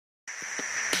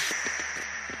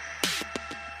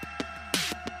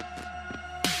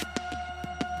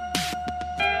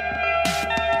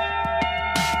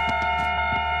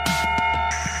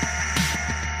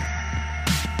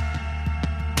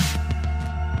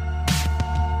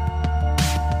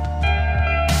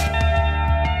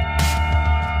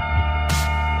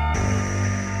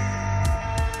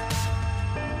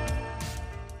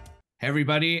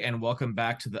everybody, and welcome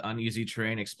back to the Uneasy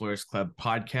Terrain Explorers Club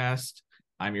podcast.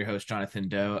 I'm your host, Jonathan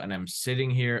Doe, and I'm sitting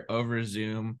here over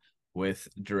Zoom with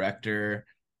director,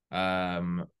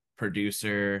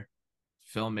 producer,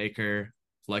 filmmaker,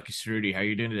 Lucky Cerruti. How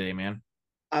you doing today, man?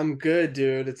 I'm good,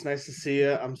 dude. It's nice to see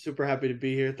you. I'm super happy to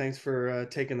be here. Thanks for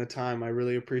taking the time. I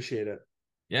really appreciate it.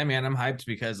 Yeah, man, I'm hyped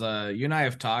because you and I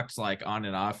have talked like on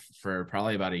and off for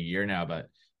probably about a year now, but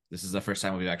this is the first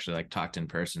time we've actually like talked in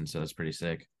person, so it's pretty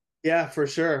sick. Yeah, for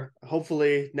sure.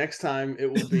 Hopefully next time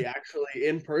it will be actually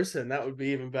in person. That would be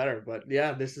even better. But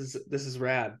yeah, this is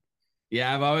rad.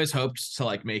 Yeah, I've always hoped to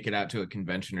like make it out to a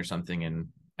convention or something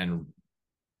and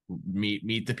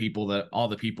meet the people that all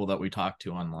the people that we talk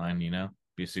to online,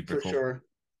 be super For cool. sure.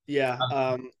 Yeah.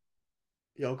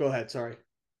 Yo, go ahead. Sorry.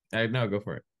 I no, go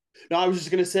for it. No, I was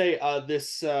just gonna say,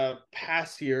 this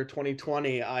past year,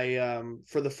 2020, I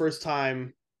for the first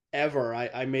time ever,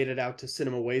 I made it out to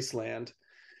Cinema Wasteland.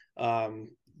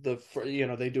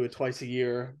 They do it twice a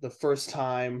year. The first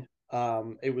time,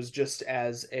 it was just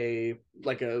as a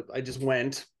like a I just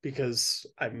went because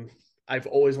I've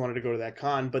always wanted to go to that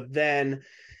con. But then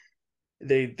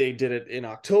they did it in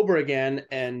October again,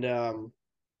 and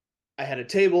I had a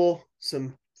table.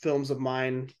 Some films of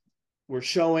mine were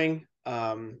showing,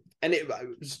 and it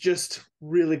was just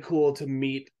really cool to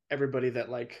meet everybody that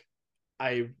like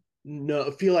I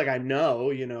feel like I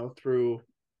know, through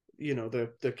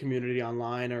the community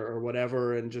online or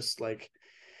whatever, and just like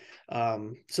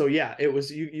so yeah, it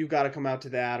was you got to come out to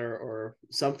that or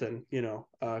something,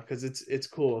 because it's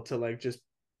cool to like just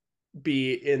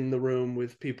be in the room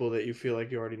with people that you feel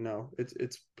like you already know.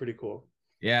 It's pretty cool.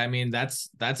 Yeah, I mean that's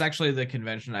actually the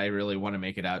convention I really want to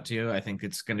make it out to. I think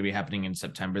it's going to be happening in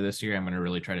September this year. I'm going to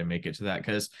really try to make it to that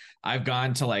because I've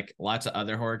gone to like lots of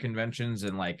other horror conventions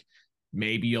and like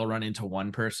maybe you'll run into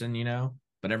one person,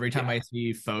 but every time Yeah, I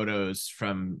see photos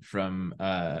from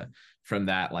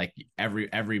that, like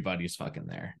everybody's fucking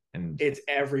there. And it's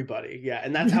everybody. Yeah,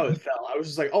 and that's how it felt. I was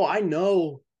just like, oh, I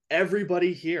know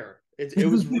everybody here. It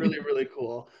was really really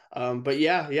cool. But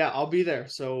yeah, I'll be there.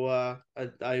 So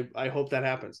I hope that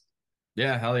happens.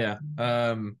 yeah, hell yeah.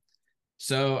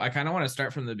 So I kind of want to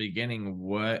start from the beginning.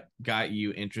 What got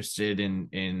you interested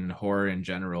in horror in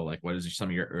general? Like, what is some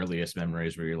of your earliest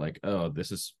memories where you're like, oh,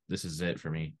 this is it for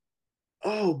me?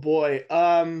 Oh boy.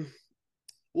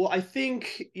 Well, I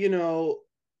think,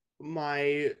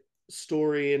 my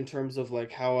story in terms of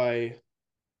like how I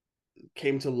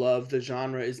came to love the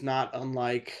genre is not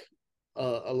unlike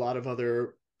a lot of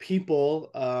other people.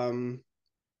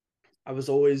 I was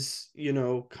always,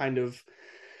 kind of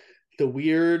the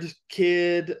weird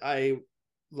kid.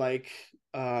 Like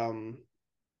um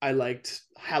I liked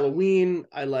Halloween,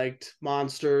 I liked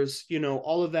monsters,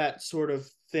 all of that sort of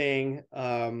thing.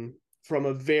 From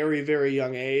a very, very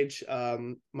young age.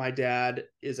 My dad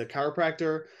is a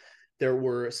chiropractor. There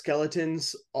were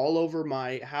skeletons all over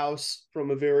my house from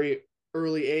a very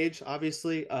early age,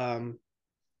 obviously.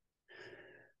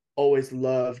 Always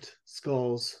loved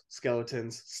skulls,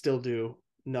 skeletons, still do.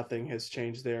 Nothing has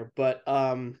changed there. But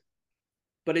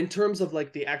in terms of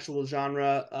like the actual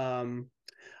genre,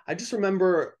 I just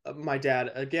remember my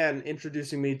dad again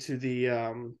introducing me to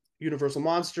the Universal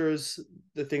Monsters,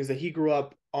 the things that he grew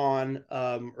up on,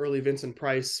 early Vincent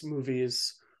Price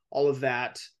movies, all of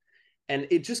that, and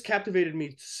it just captivated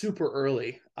me super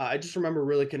early. I just remember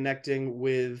really connecting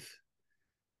with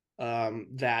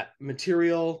that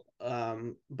material,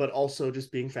 but also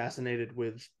just being fascinated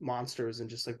with monsters and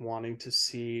just like wanting to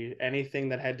see anything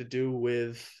that had to do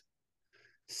with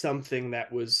something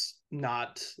that was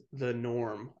not the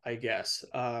norm, I guess.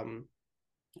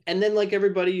 And then like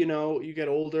everybody, you get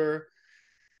older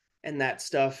and that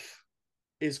stuff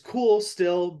is cool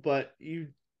still, but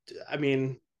I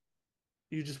mean,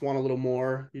 you just want a little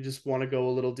more. You just want to go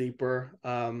a little deeper.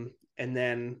 And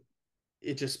then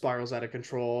it just spirals out of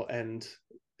control. And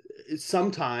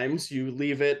sometimes you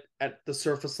leave it at the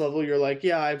surface level. You're like,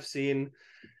 yeah, I've seen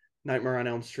Nightmare on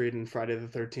Elm Street and Friday the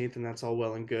 13th, and that's all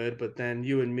well and good. But then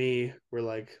you and me were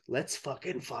like, let's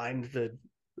fucking find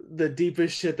the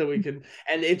deepest shit that we can.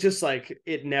 And it just like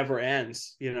it never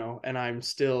ends, and I'm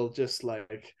still just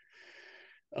like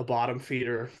a bottom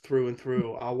feeder through and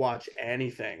through. I'll watch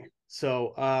anything.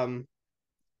 So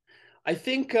I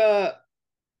think I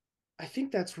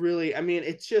think that's really, I mean,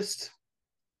 it's just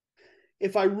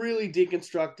if I really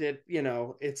deconstruct it,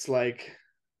 it's like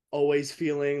always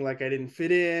feeling like I didn't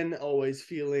fit in, always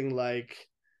feeling like,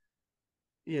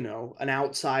 an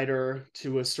outsider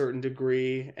to a certain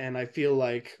degree. And I feel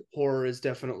like horror is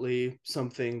definitely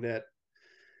something that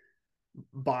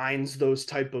binds those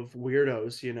type of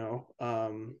weirdos.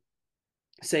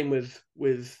 Same with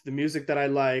the music that I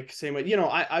like. Same with,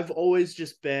 I've always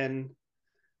just been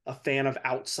a fan of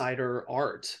outsider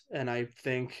art. And I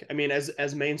think, I mean,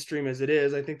 as mainstream as it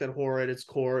is, I think that horror at its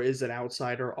core is an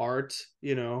outsider art,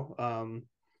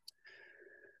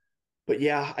 but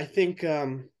yeah, I think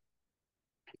I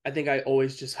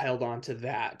always just held on to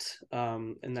that.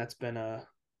 And that's been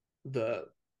the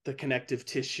the connective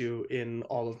tissue in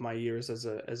all of my years as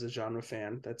a genre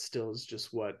fan. That still is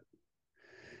just what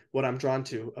I'm drawn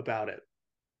to about it.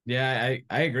 Yeah,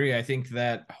 I agree. I think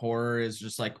that horror is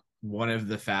just like one of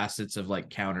the facets of like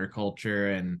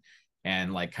counterculture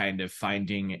and like kind of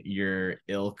finding your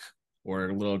ilk or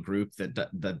a little group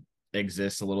that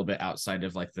exists a little bit outside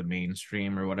of like the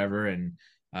mainstream or whatever. And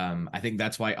I think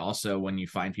that's why also when you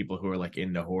find people who are like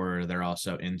into horror, they're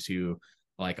also into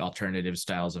like alternative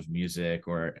styles of music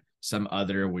or some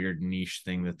other weird niche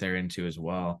thing that they're into as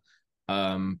well.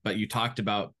 But you talked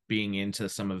about being into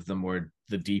some of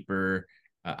the deeper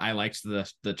I liked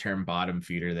the term bottom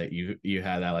feeder that you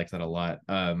had. I like that a lot.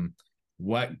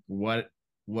 What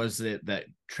was it that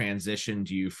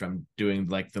transitioned you from doing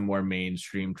like the more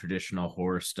mainstream traditional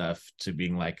horror stuff to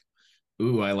being like,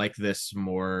 ooh, I like this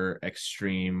more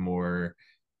extreme, more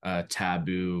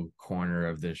taboo corner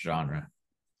of this genre?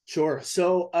 Sure.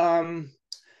 So,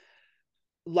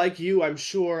 like you, I'm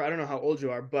sure, I don't know how old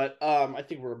you are, but I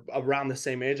think we're around the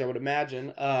same age, I would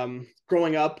imagine.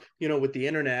 Growing up, with the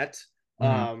internet,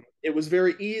 Mm-hmm. it was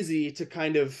very easy to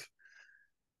kind of,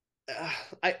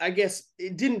 I guess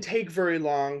it didn't take very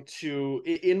long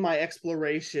in my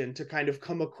exploration, to kind of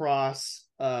come across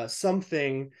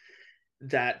something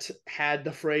that had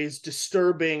the phrase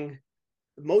disturbing,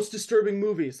 most disturbing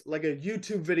movies, like a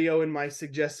YouTube video in my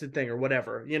suggested thing or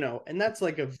whatever, and that's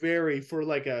like a very, for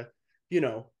like a,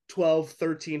 12,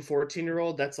 13, 14 year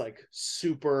old, that's like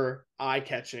super eye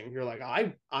catching. You're like,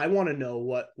 I want to know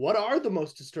what are the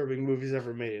most disturbing movies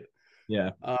ever made.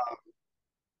 Yeah. Uh,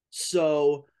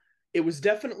 so it was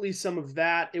definitely some of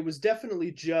that. It was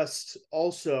definitely just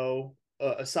also,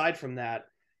 aside from that,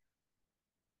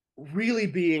 really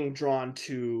being drawn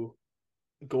to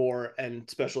gore and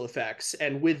special effects.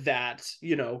 And with that,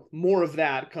 more of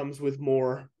that comes with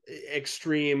more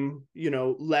extreme,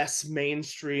 less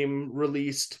mainstream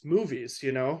released movies,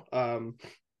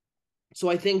 so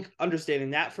I think understanding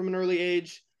that from an early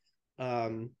age,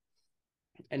 um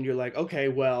and you're like, okay,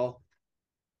 well,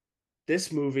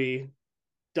 this movie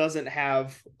doesn't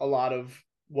have a lot of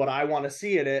what I want to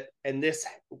see in it, and this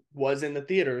was in the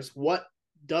theaters. What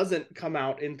doesn't come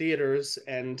out in theaters?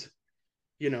 And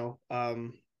you know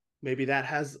um maybe that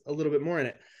has a little bit more in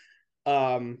it.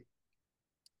 um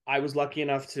I was lucky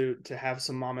enough to have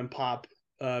some mom and pop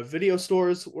video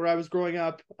stores where I was growing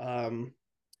up.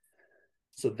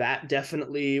 So that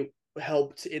definitely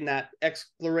helped in that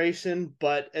exploration.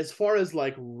 But as far as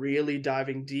like really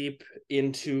diving deep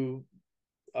into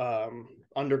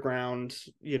underground,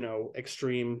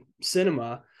 extreme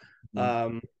cinema, Mhm.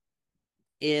 um,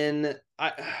 in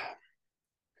I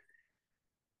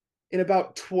in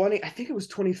about 20, I think it was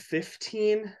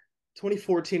 2015,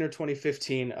 2014 or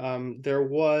 2015, there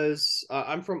was,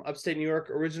 I'm from upstate New York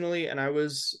originally, and I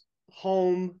was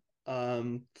home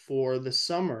for the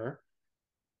summer,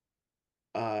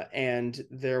 and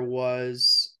there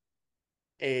was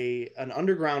an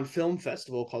underground film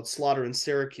festival called Slaughter in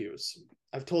Syracuse.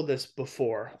 I've told this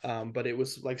before, but it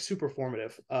was like super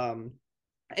formative. And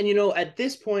at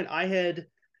this point, I had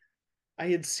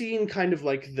seen kind of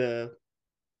like the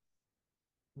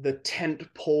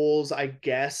tent poles, I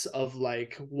guess, of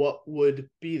like what would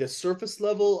be the surface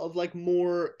level of like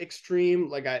more extreme.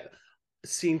 Like, I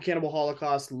seen Cannibal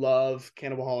Holocaust, love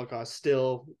Cannibal Holocaust,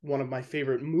 still one of my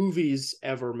favorite movies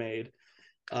ever made.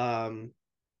 Um,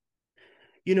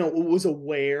 was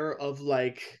aware of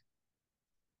like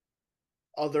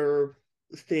other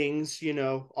things,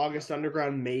 August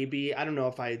Underground, maybe. I don't know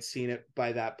if I had seen it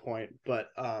by that point, but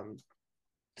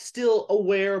still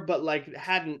aware, but like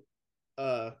hadn't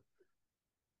uh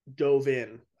dove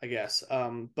in, I guess.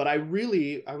 But I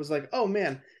was like, oh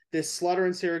man, this Slaughter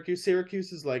in Syracuse.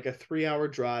 Syracuse is like a 3-hour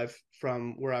drive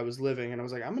from where I was living, and I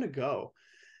was like, I'm gonna go.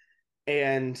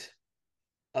 And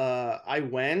I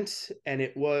went, and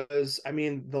it was, I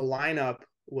mean, the lineup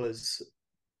was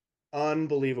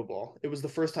unbelievable. It was the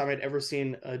first time I'd ever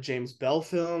seen a James Bell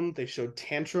film. They showed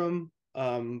Tantrum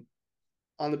on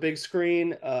the big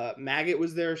screen. Maggot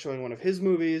was there showing one of his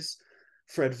movies.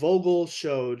 Fred Vogel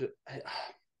showed, I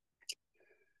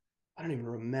don't even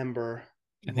remember.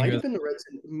 I think it Might have was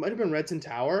been might have been Redson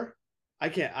Tower. I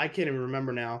can't even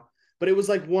remember now. But it was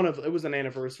like it was an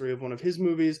anniversary of one of his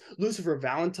movies. Lucifer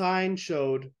Valentine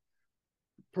showed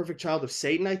Perfect Child of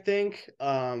Satan, I think.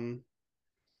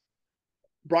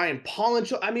 Brian Pollan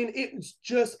show. I mean, it's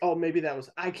just, oh, maybe that was,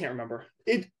 I can't remember.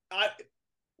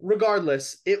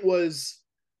 Regardless, it was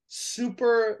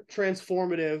super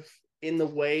transformative in the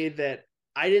way that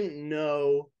I didn't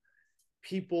know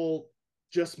people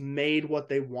just made what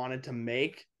they wanted to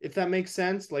make, if that makes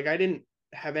sense. Like, I didn't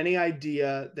have any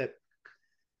idea that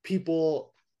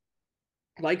people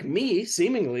like me,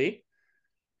 seemingly,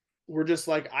 were just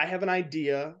like, I have an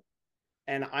idea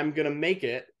and I'm going to make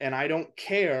it. And I don't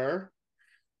care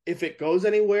if it goes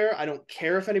anywhere. I don't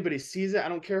care if anybody sees it. I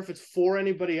don't care if it's for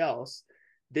anybody else.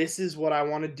 This is what I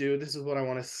want to do. This is what I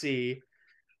want to see.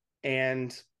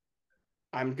 And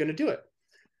I'm going to do it.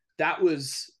 That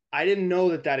was, I didn't know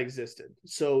that that existed.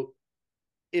 So,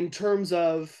 in terms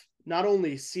of not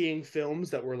only seeing films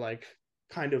that were like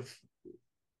kind of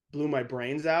blew my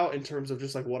brains out in terms of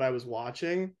just like what I was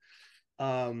watching,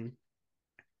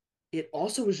 it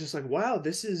also was just like, wow,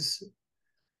 this is,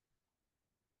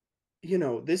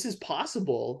 this is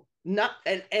possible. Not,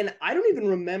 and I don't even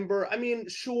remember. I mean,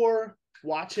 sure,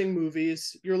 watching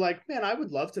movies, you're like, man, I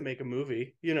would love to make a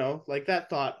movie, like that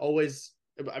thought always,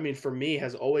 I mean, for me,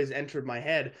 has always entered my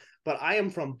head. But I am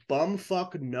from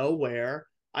bumfuck nowhere.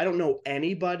 I don't know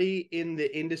anybody in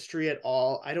the industry at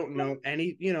all. I don't know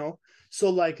any, so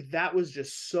like that was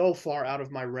just so far out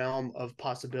of my realm of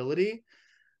possibility.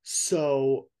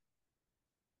 So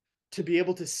to be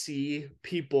able to see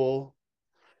people,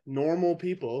 normal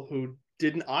people who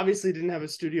didn't have a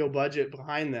studio budget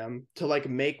behind them to like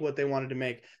make what they wanted to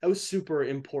make, that was super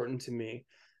important to me.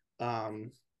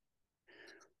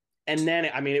 And then,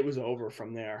 I mean, it was over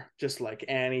from there. Just like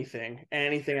anything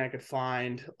I could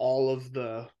find, all of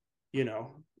the,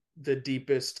 the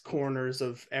deepest corners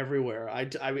of everywhere. I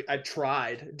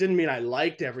tried. Didn't mean I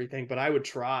liked everything, but I would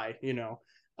try.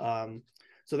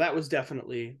 So that was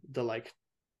definitely the, like,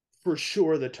 for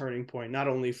sure, the turning point. Not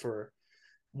only for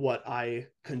what I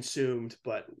consumed,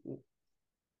 but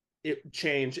it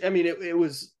changed. I mean, it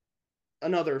was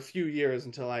another few years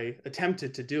until I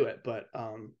attempted to do it, but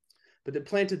it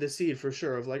planted the seed for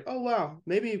sure of like, oh wow,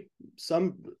 maybe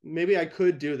I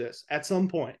could do this at some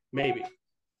point, maybe.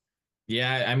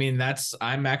 Yeah, I mean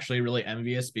I'm actually really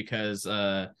envious because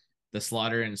the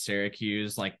Slaughter in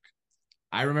Syracuse, like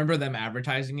I remember them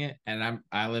advertising it, and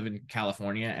I live in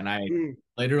California, and I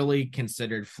literally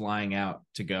considered flying out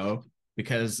to go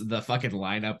because the fucking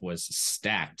lineup was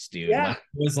stacked, dude. Yeah. Like it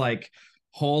was like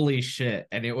holy shit.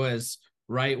 And it was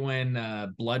right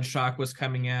when Bloodshot was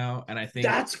coming out, and I think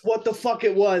that's what the fuck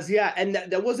it was. Yeah, and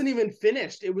that wasn't even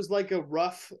finished. It was like a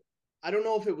rough, I don't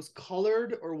know if it was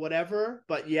colored or whatever,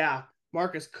 but yeah,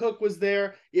 Marcus Cook was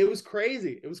there. It was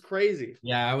crazy. It was crazy.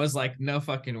 yeah, I was like, no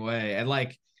fucking way. And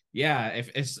like, yeah, if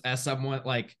it's as someone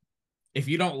like if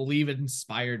you don't leave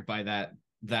inspired by that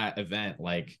event,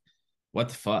 like what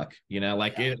the fuck,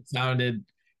 like Yeah. it sounded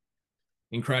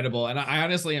incredible. And I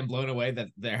honestly am blown away that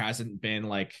there hasn't been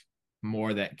like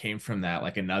more that came from that,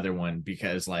 like another one,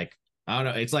 because like I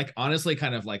don't know, it's like honestly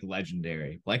kind of like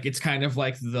legendary. Like it's kind of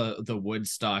like the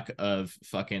Woodstock of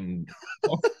fucking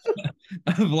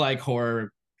of like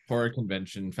horror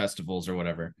convention festivals or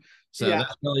whatever. So Yeah.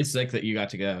 that's really sick that you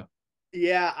got to go.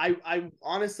 Yeah, I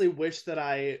honestly wish that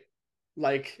I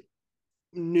like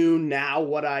knew now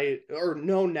what I or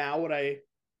know now what I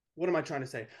what am I trying to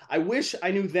say? I wish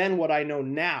I knew then what I know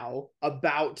now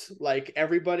about like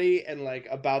everybody and like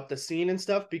about the scene and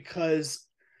stuff, because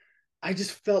I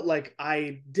just felt like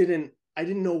I didn't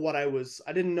know what I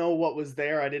didn't know what was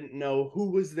there. I didn't know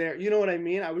who was there. You know what I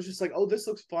mean? I was just like, "Oh, this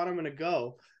looks fun. I'm going to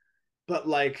go." But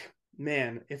like,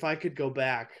 man, if I could go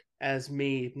back as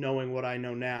me knowing what I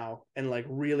know now and like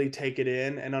really take it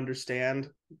in and understand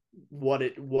what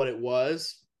it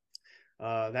was,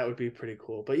 that would be pretty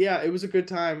cool. But yeah, it was a good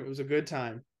time. It was a good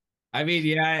time. I mean,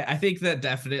 yeah, I think that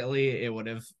definitely it would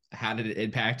have had an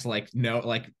impact, like no,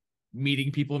 like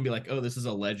meeting people and be like, oh, this is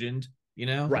a legend,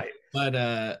 Right.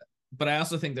 But I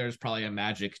also think there's probably a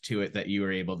magic to it that you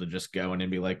were able to just go in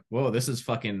and be like, whoa, this is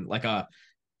fucking like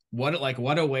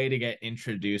what a way to get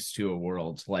introduced to a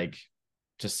world, like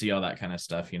to see all that kind of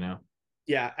stuff.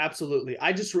 Yeah, absolutely.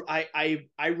 I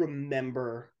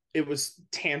remember it was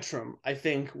Tantrum, I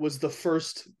think, was the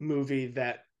first movie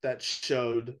that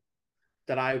showed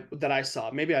that I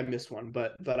saw. Maybe I missed one,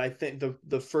 but I think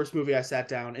the first movie I sat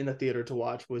down in the theater to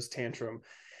watch was Tantrum.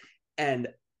 And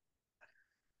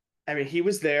I mean, he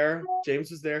was there,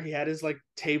 James was there, he had his like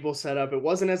table set up. It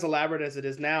wasn't as elaborate as it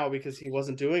is now because he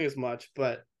wasn't doing as much,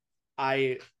 but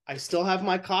I still have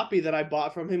my copy that I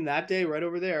bought from him that day right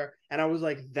over there. And I was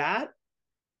like that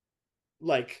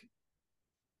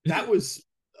was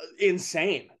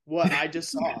insane what I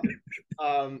just saw.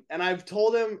 And I've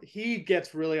told him, he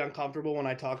gets really uncomfortable when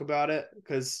I talk about it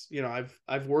because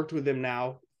I've worked with him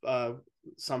now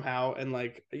somehow, and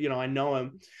like I know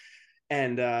him,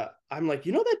 and I'm like,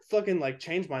 that fucking like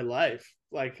changed my life,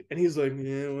 like, and he's like,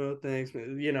 yeah, well, thanks,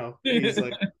 man. He's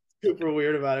like super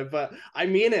weird about it, but I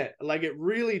mean it, like it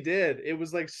really did. It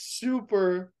was like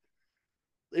super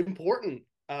important.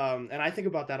 And I think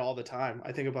about that all the time.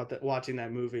 I think about that watching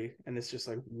that movie, and it's just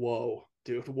like, whoa,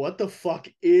 dude, what the fuck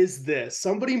is this?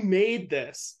 Somebody made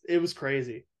this. It was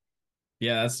crazy.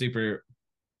 Yeah, that's super.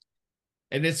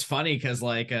 And it's funny because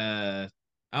like I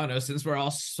don't know, since we're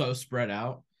all so spread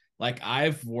out, like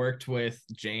I've worked with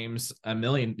James a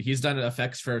million. He's done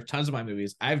effects for tons of my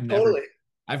movies. Totally.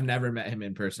 I've never met him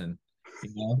in person.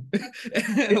 You know,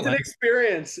 It's an like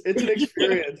experience. It's an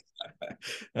experience.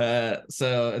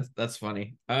 so that's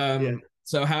funny. Yeah.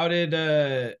 So how did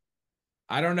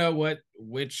I don't know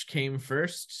which came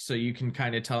first, so you can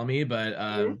kind of tell me, but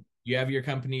Mhm. you have your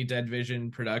company Dead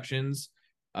Vision Productions.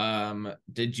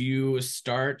 Did you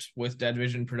start with Dead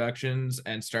Vision Productions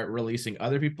and start releasing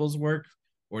other people's work,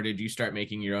 or did you start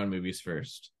making your own movies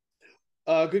first?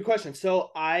 Good question.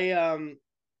 So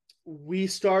we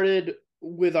started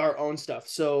with our own stuff.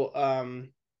 So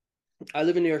I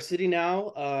live in New York City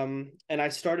now, and I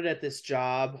started at this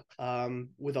job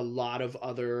with a lot of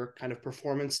other kind of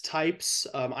performance types.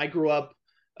 I grew up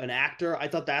an actor. I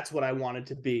thought that's what I wanted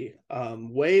to be,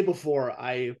 way before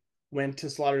I went to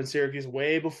Slaughter in Syracuse,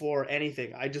 way before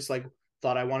anything. I just like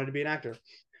thought I wanted to be an actor.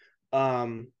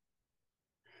 Um,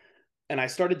 and I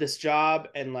started this job,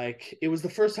 and like it was the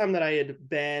first time that I had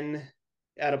been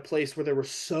at a place where there were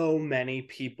so many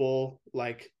people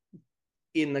like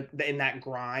in that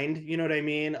grind, you know what I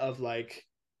mean, of like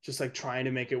just like trying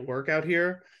to make it work out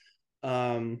here.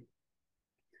 Um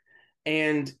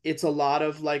and it's a lot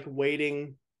of like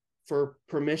waiting for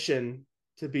permission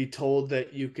to be told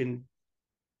that you can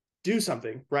do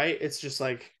something, right? It's just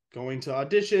like going to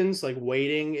auditions, like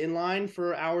waiting in line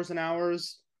for hours and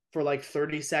hours for like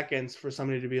 30 seconds for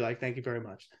somebody to be like, thank you very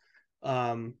much.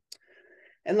 Um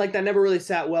and like that never really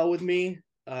sat well with me.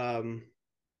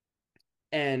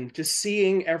 And just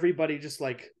seeing everybody just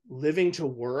like living to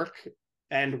work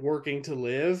and working to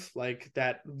live, like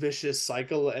that vicious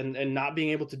cycle, and not being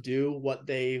able to do what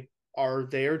they are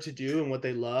there to do and what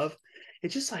they love, it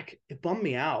just like it bummed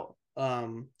me out.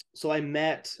 So I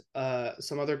met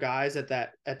some other guys at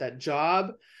that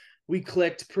job. We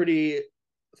clicked pretty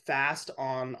fast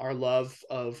on our love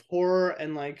of horror,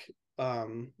 and like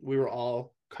we were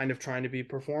all kind of trying to be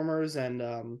performers,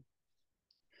 and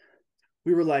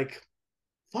we were like,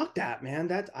 fuck that, man.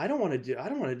 That I don't want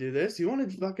to do this. You want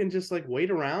to fucking just like wait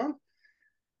around?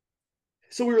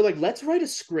 So we were like, let's write a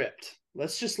script.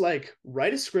 Let's just like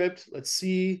write a script. Let's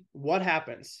see what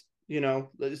happens.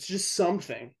 It's just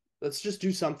something. Let's just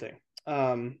do something.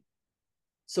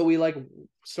 So we like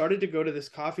started to go to this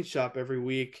coffee shop every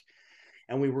week,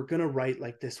 and we were gonna write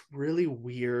like this really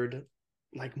weird,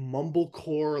 like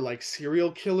mumblecore, like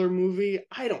serial killer movie.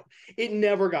 It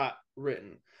never got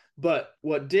written. But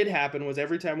what did happen was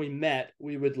every time we met,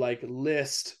 we would like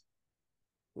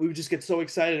we would just get so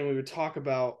excited, and we would talk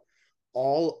about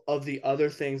all of the other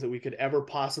things that we could ever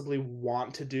possibly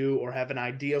want to do or have an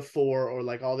idea for, or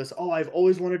like all this, oh, I've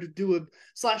always wanted to do a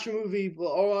slasher movie,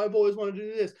 or I've always wanted to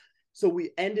do this. So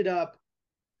we ended up,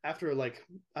 after like,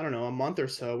 I don't know, a month or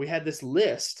so, we had this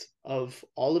list of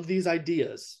all of these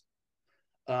ideas.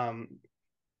 Um,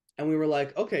 and we were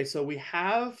like, okay, so we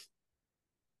have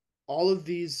all of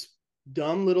these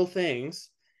dumb little things,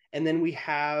 and then we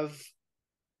have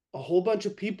a whole bunch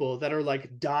of people that are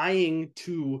like dying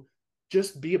to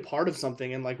just be a part of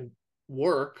something and like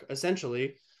work,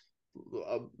 essentially,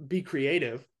 be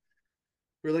creative.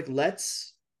 We're like,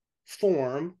 let's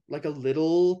form like a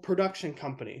little production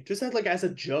company, just had like as a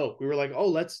joke. We were like, oh,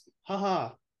 let's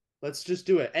just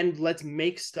do it, and let's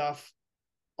make stuff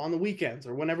on the weekends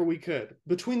or whenever we could.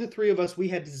 Between the three of us, we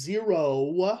had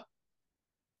zero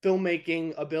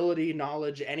filmmaking ability,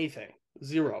 knowledge, anything.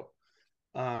 Zero.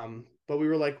 But we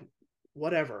were like,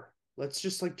 whatever. Let's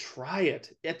just like try it.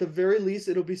 At the very least,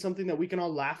 it'll be something that we can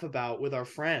all laugh about with our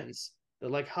friends. They're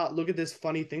like, look at this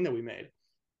funny thing that we made.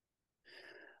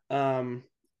 Um,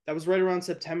 that was right around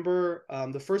September.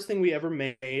 The first thing we ever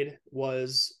made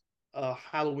was a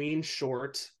Halloween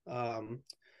short.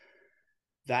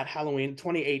 That Halloween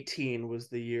 2018 was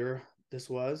the year this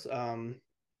was.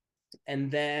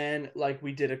 And then like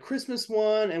we did a Christmas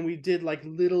one, and we did like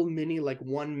little mini like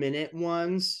 1 minute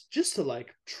ones just to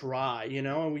like try,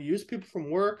 and we used people from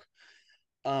work.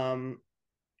 um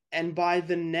and by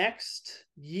the next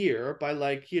year, by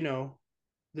like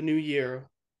the new year,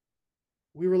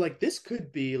 we were like, this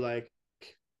could be like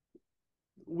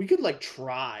we could like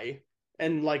try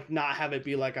and like not have it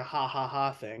be like a ha ha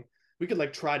ha thing. We could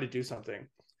like try to do something.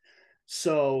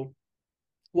 So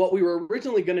what we were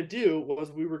originally going to do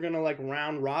was we were going to like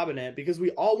round robin it because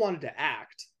we all wanted to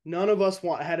act. None of us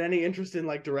had any interest in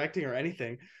like directing or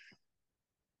anything.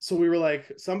 So we were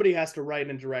like, somebody has to write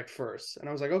and direct first. And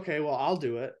I was like, okay, well, I'll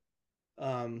do it.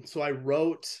 So I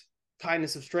wrote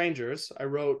Kindness of Strangers. I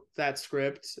wrote that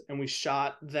script and we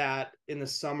shot that in the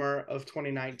summer of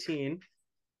 2019.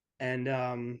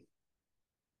 And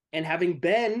having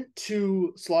been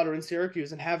to Slaughter in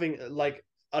Syracuse and having like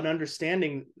an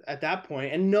understanding at that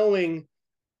point and knowing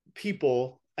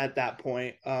people at that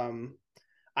point,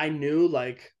 I knew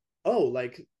like, oh,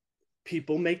 like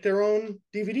people make their own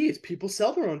DVDs. People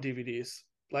sell their own DVDs.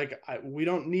 Like we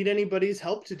don't need anybody's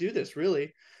help to do this,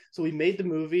 really. So we made the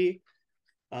movie,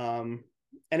 and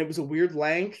it was a weird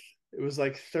length. It was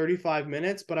like 35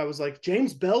 minutes, but I was like,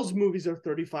 James Bell's movies are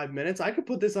 35 minutes. I could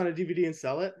put this on a DVD and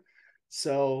sell it.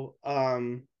 So,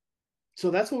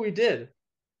 so that's what we did,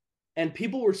 and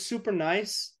people were super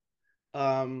nice.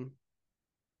 Um,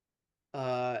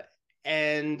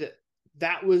 and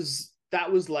that was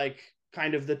like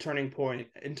kind of the turning point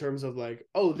in terms of like,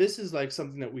 oh, this is like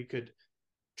something that we could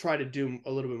try to do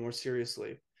a little bit more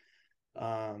seriously.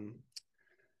 Um,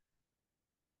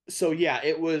 so yeah,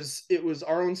 it was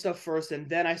our own stuff first, and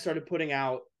then I started putting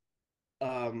out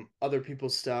other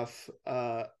people's stuff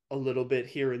a little bit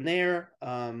here and there.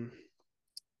 And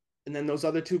then those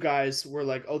other two guys were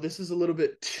like, oh, this is a little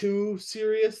bit too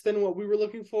serious than what we were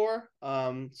looking for.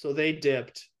 So they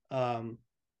dipped. But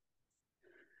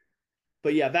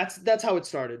yeah, that's how it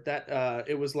started. That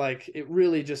it was like it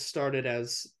really just started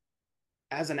as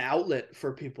an outlet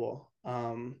for people.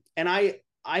 And I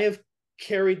have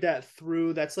carried that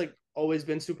through. That's like always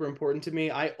been super important to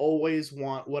me. I always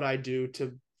want what I do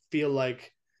to feel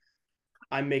like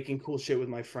I'm making cool shit with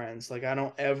my friends. Like I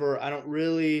don't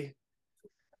really,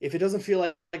 if it doesn't feel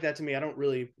like that to me, I don't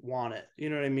really want it. You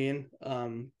know what I mean?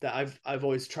 That I've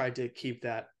always tried to keep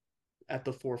that at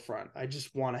the forefront. I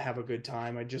just want to have a good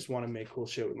time. I just want to make cool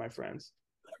shit with my friends.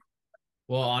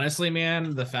 Well, honestly,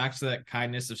 man, the fact that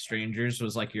Kindness of Strangers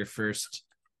was like your first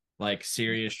like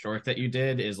serious short that you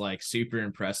did is like super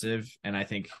impressive. And I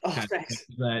think Oh, kind of thanks.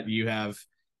 that you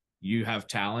have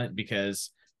talent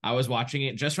because I was watching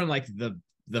it just from like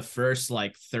the first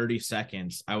like 30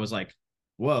 seconds. I was like,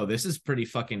 whoa, this is pretty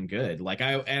fucking good. Like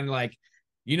I and like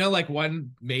like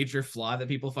one major flaw that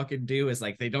people fucking do is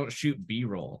like they don't shoot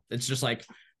B-roll. It's just like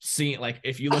seeing like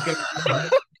if you look at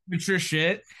mature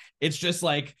shit, it's just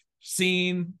like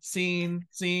scene,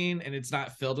 and it's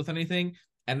not filled with anything.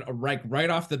 And right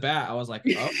off the bat, I was like,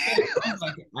 oh,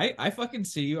 I fucking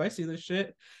see you. I see this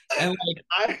shit. And like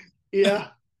I yeah.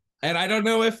 and I don't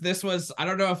know if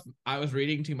I was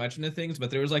reading too much into things,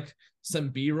 but there was like some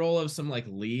B-roll of some like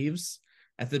leaves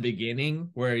at the beginning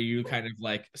where you kind of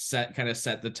like set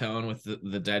the tone with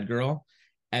the dead girl.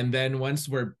 And then once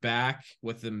we're back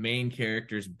with the main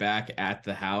characters back at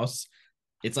the house,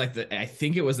 it's like I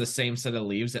think it was the same set of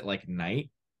leaves at like night.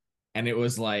 And it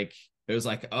was like,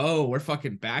 oh, we're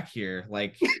fucking back here.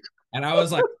 Like, and I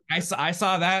was like, I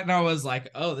saw that and I was like,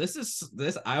 oh, this.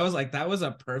 I was like, that was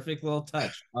a perfect little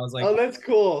touch. I was like, Oh, that's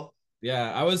cool.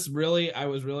 yeah, I was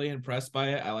really impressed by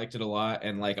it. I liked it a lot.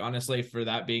 And like, honestly, for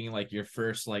that being like your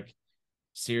first like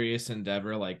serious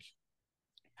endeavor, like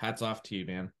hats off to you,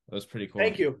 man. That was pretty cool.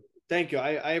 Thank you. Thank you.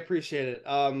 I appreciate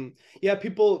it. Yeah,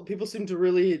 people seem to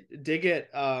really dig it.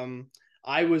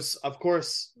 I was, of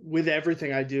course, with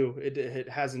everything I do, it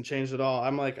hasn't changed at all.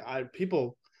 I'm like, I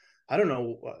don't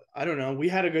know. I don't know. We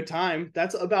had a good time.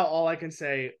 That's about all I can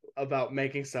say about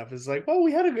making stuff. Is like, well,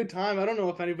 we had a good time. I don't know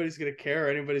if anybody's gonna care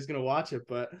or anybody's gonna watch it,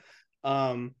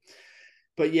 um,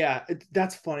 but yeah,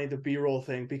 that's funny, the B-roll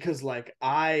thing, because like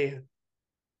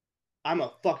I'm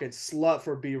a fucking slut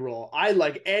for B-roll. I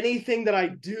like anything that I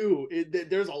do.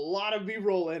 There's a lot of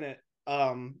B-roll in it.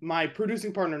 My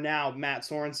producing partner now, Matt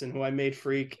Sorensen, who I made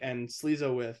Freak and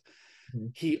Sleazo with,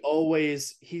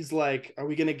 Mhm. he's like, are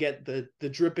we gonna get the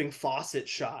dripping faucet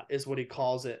shot? Is what he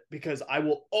calls it, because I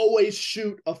will always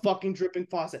shoot a fucking dripping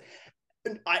faucet.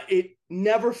 It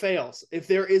never fails. If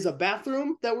there is a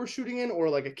bathroom that we're shooting in, or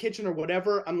like a kitchen or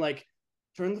whatever, I'm like,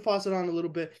 turn the faucet on a little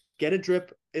bit, get a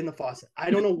drip in the faucet.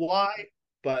 I don't know why,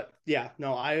 but yeah,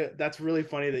 no, that's really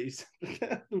funny that you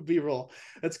said B-roll.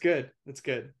 That's good. That's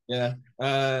good. Yeah.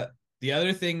 The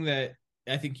other thing that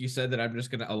I think you said that I'm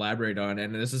just going to elaborate on,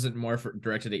 and this isn't more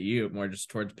directed at you, more just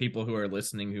towards people who are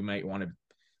listening who might want to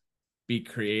be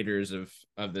creators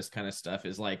of this kind of stuff,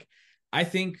 is like, I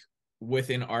think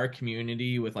within our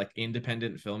community with like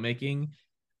independent filmmaking,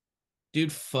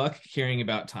 dude, fuck caring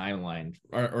about timeline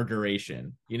or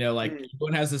duration. You know, like Mm.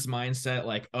 everyone has this mindset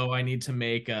like, oh, I need to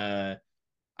make it a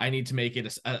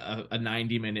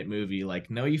 90-minute movie. Like,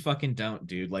 no, you fucking don't,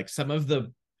 dude. Like some of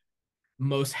the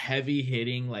most heavy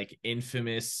hitting, like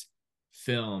infamous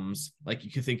films, like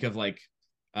you could think of like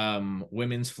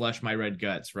Women's Flesh, My Red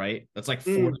Guts, right? That's like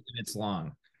 40 Mm. minutes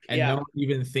long. And no Yeah. one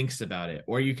even thinks about it.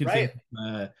 Or you could think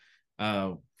Right.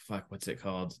 fuck, what's it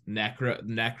called?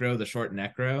 Necro, the short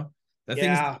Necro. That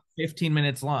thing's Yeah. 15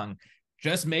 minutes long.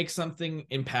 Just make something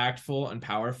impactful and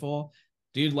powerful.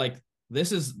 Dude, like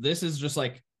this is just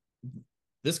like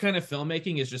this kind of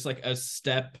filmmaking is just like a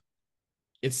step.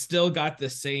 It's still got the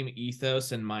same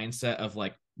ethos and mindset of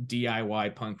like DIY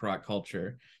punk rock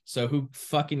culture. So who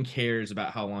fucking cares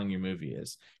about how long your movie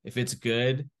is? If it's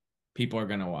good, people are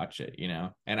going to watch it, you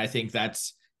know? And I think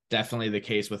that's definitely the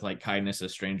case with like Kindness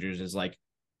of Strangers is like,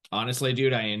 honestly,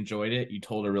 dude, I enjoyed it. You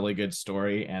told a really good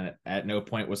story. And at no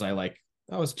point was I like,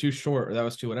 that was too short or that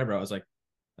was too whatever. I was like,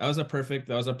 that was a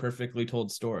perfectly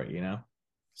told story, you know?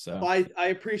 So, Well, I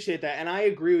appreciate that. And I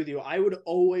agree with you. I would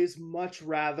always much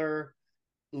rather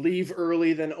leave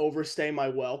early than overstay my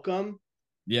welcome.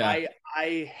 yeah.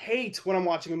 I hate when I'm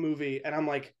watching a movie and I'm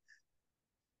like,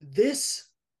 this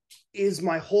is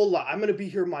my whole life. I'm gonna be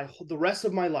here the rest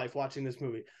of my life watching this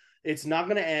movie. It's not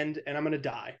gonna end, and I'm gonna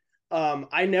die.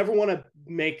 I never want to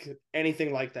make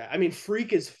anything like that. I mean,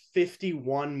 Freak is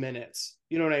 51 minutes.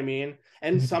 You know what I mean?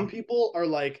 And some people are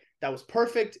like, that was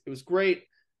perfect. It was great.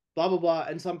 Blah blah blah.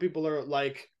 And some people are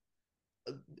like,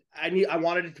 I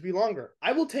wanted it to be longer.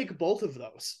 I will take both of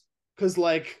those because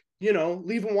like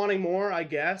leave them wanting more, I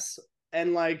guess.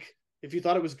 And like if you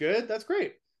thought it was good, that's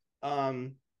great.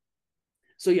 Um,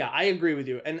 so yeah, I agree with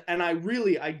you. And I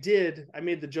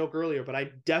made the joke earlier, but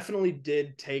I definitely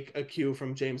did take a cue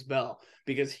from James Bell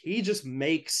because he just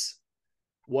makes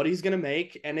what he's gonna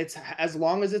make, and it's as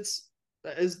long as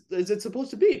as it's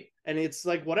supposed to be, and it's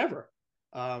like whatever.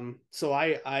 So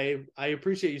I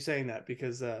appreciate you saying that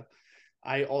because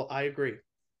I agree.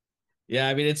 Yeah,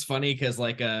 I mean it's funny because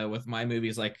like with my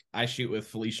movies, like I shoot with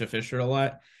Felicia Fisher a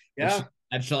lot, and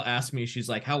Yeah. she'll ask me, she's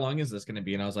like, "How long is this gonna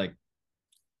be?" And I was like,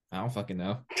 "I don't fucking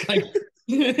know." Like,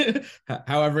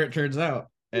 however it turns out,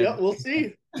 Yeah, and we'll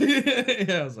see.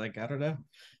 yeah, I was like, I don't know.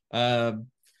 Um,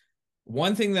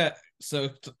 one thing that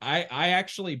I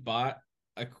actually bought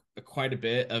quite a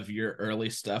bit of your early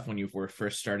stuff when you were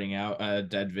first starting out,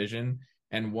 Dead Vision,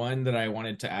 and one that I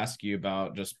wanted to ask you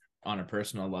about just on a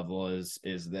personal level is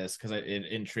this because it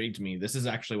intrigued me. This is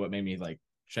actually what made me like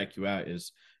check you out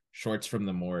is Shorts from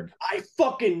the Morgue. I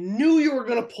fucking knew you were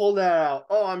gonna pull that out.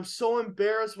 Oh, I'm so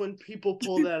embarrassed when people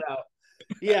pull that out.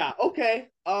 Yeah, okay.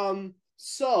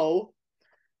 So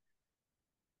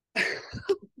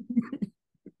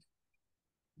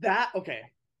that okay.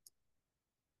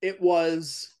 It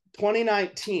was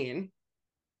 2019.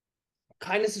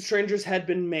 Kindness of Strangers had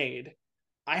been made.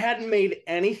 I hadn't made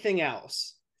anything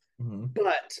else. Mhm.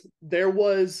 But there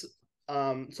was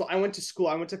so I went to school,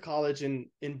 I went to college in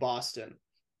Boston.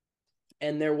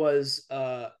 And there was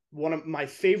one of my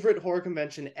favorite horror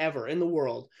convention ever in the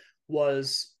world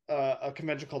was a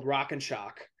convention called Rock and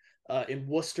Shock in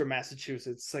Worcester,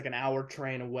 Massachusetts. It's like an hour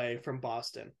train away from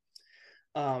Boston.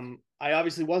 I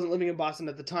obviously wasn't living in Boston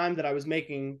at the time that I was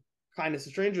making Kindness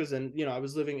of Strangers, and I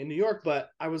was living in New York. But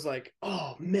I was like,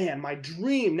 oh man, my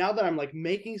dream now that I'm like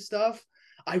making stuff,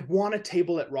 I want a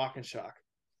table at Rock and Shock.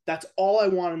 That's all I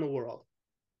want in the world,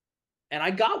 and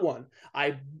I got one.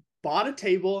 I bought a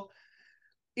table.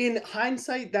 In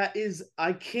hindsight, that is,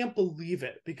 I can't believe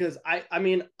it because I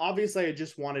mean obviously I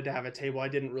just wanted to have a table. I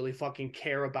didn't really fucking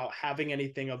care about having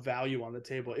anything of value on the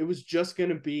table. It was just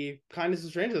gonna be Kindness of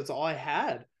Strangers. That's all I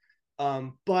had.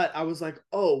 But I was like,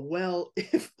 oh well,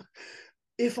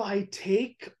 if I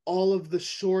take all of the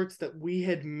shorts that we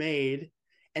had made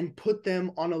and put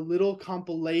them on a little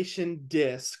compilation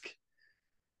disc,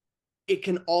 it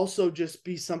can also just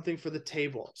be something for the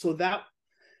table. So that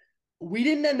we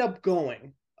didn't end up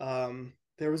going.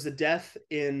 There was a death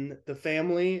in the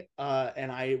family,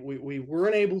 and we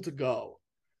weren't able to go.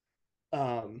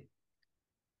 Um,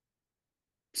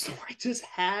 so I just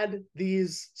had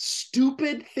these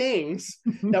stupid things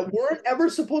that weren't ever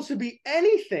supposed to be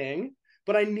anything,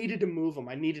 but I needed to move them.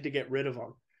 I needed to get rid of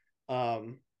them.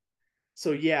 Um,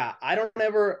 so yeah, I don't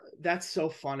ever. That's so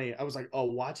funny. I was like, oh,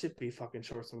 watch it be fucking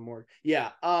Shorts in the Morgue.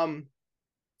 Yeah.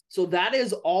 So that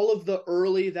is all of the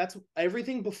early. That's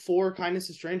everything before Kindness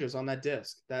of Strangers on that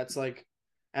disc. That's like,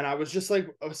 and I was just like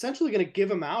essentially gonna give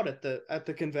them out at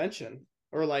the convention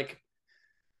or like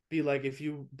be like, if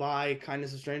you buy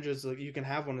Kindness of Strangers, like you can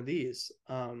have one of these.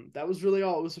 That was really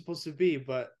all it was supposed to be.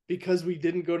 But because we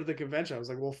didn't go to the convention, I was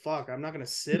like, well, fuck, I'm not gonna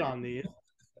sit on these.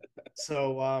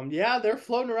 So yeah, they're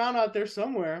floating around out there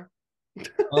somewhere.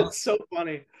 Well, It's so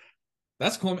funny.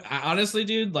 that's cool. Honestly,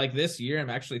 dude, like this year, I'm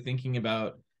actually thinking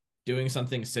about doing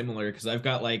something similar because I've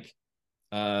got like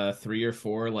 3 or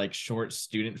 4 like short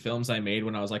student films I made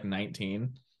when I was like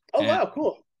 19. Oh And wow,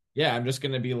 cool. yeah, I'm just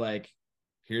gonna be like,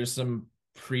 here's some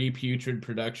pre-putrid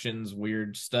productions,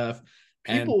 weird stuff.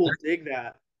 And People will dig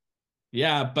that.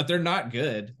 yeah, but they're not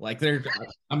good. Like they're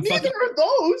I'm Neither fucking are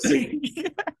those.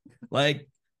 like,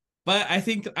 but I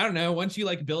think I don't know, once you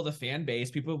like build a fan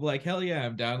base, people will be like, hell yeah,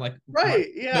 I'm down. Like Right.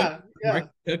 Yeah. Mark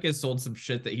Yeah. Cook has sold some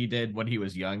shit that he did when he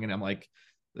was young, and I'm like,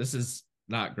 this is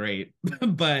not great.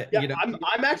 But Yeah. you know,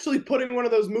 I'm actually putting one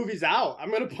of those movies out.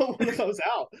 I'm gonna put one of those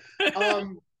out.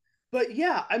 Um, but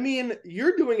yeah, I mean,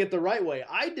 you're doing it the right way.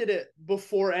 I did it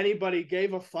before anybody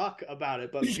gave a fuck about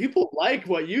it, but people like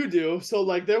what you do, so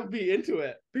like they'll be into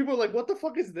it. People are like, "What the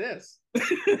fuck is this?"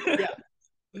 Yeah,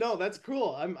 no, that's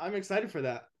cool. I'm excited for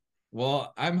that.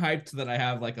 well, I'm hyped that I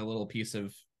have like a little piece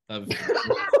of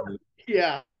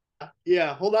Yeah,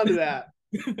 yeah. Hold on to that.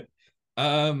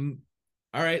 um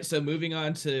all right, so moving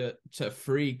on to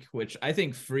Freak, which I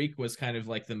think Freak was kind of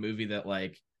like the movie that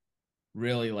like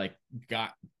really like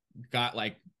got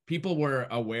like people were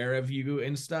aware of you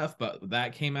and stuff, but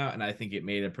that came out and I think it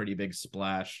made a pretty big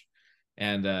splash.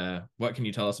 And what can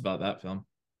you tell us about that film?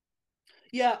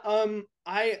 Yeah,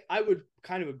 I would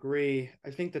kind of agree.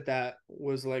 I think that that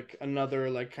was like another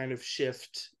like kind of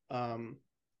shift. So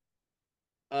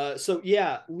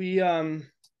yeah, we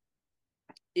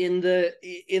in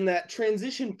that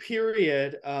transition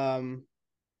period of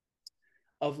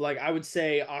like I would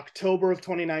say October of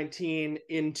 2019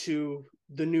 into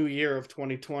the new year of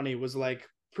 2020 was like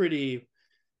pretty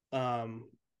um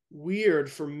weird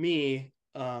for me.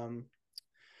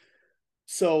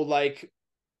 So like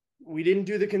we didn't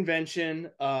do the convention,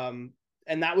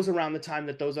 and that was around the time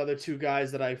that those other two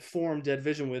guys that I formed Dead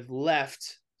Vision with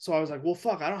left. So I was like, well,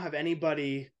 fuck, I don't have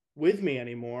anybody with me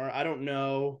anymore. I don't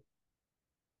know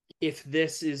if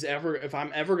this is ever if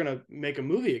I'm ever gonna make a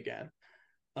movie again.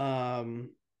 Um,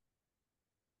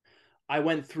 I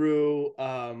went through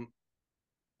a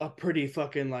pretty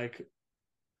fucking like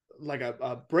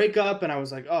a breakup, and I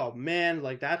was like, oh man,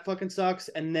 like that fucking sucks.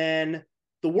 And then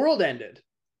the world ended,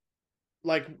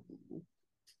 like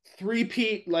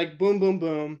three-peat, like boom boom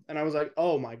boom, and I was like,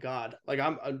 oh my god, like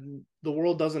the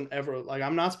world doesn't ever, like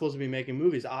I'm not supposed to be making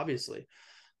movies, obviously.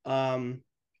 um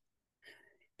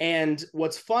and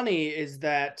what's funny is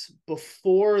that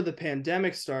before the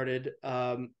pandemic started,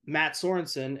 Matt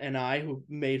Sorensen and I, who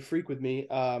made Freak with me,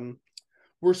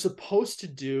 were supposed to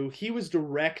do, he was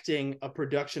directing a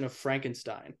production of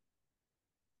Frankenstein,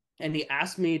 and he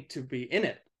asked me to be in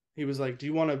it. He was like, do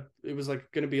you want to, it was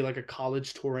like going to be like a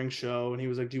college touring show, and he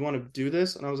was like, do you want to do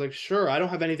this? And I was like, sure, I don't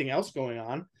have anything else going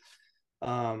on.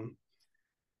 um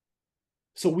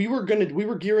so we were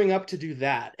gearing up to do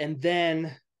that, and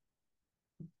then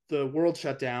the world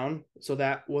shut down, so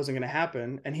that wasn't going to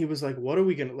happen. And he was like, what are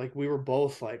we going to, like, we were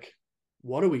both like,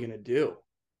 what are we going to do?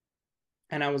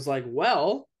 And I was like,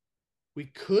 well,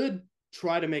 we could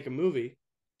try to make a movie.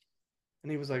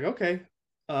 And he was like, okay.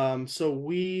 So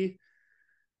we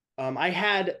I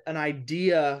had an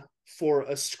idea for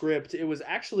a script. It was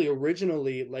actually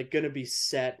originally like going to be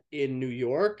set in New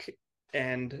York,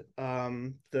 and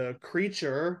the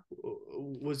creature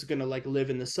was going to like live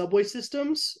in the subway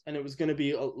systems, and it was going to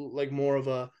be like more of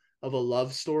a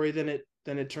love story than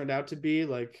it turned out to be.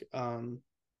 Like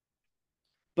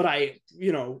but I,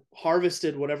 you know,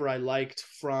 harvested whatever I liked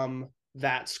from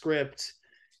that script,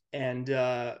 and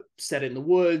set it in the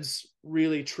woods,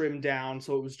 really trimmed down.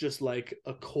 So it was just like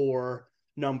a core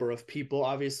number of people,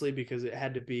 obviously, because it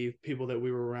had to be people that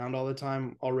we were around all the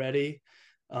time already.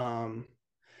 Um,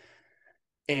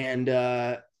 and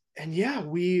yeah,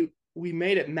 we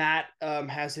made it. Matt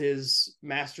has his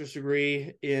master's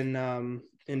degree in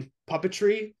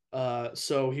puppetry.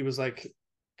 So he was like,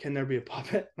 can there be a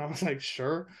puppet? And I was like,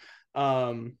 sure.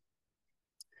 Um,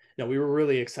 no, we were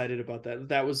really excited about that.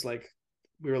 That was like,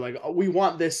 we were like, oh, we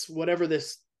want this, whatever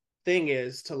this thing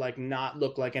is, to like not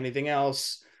look like anything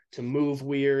else, to move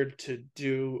weird, to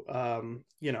do,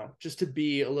 you know, just to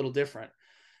be a little different.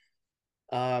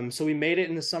 So we made it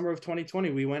in the summer of 2020.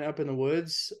 We went up in the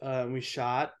woods, we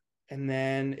shot, and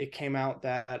then it came out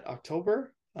that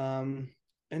October. And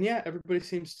yeah, everybody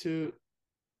seems to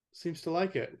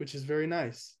like it, which is very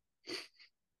nice.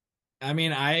 I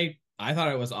mean, I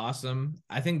thought it was awesome.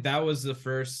 I think that was the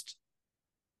first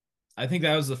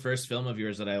film of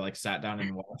yours that I like sat down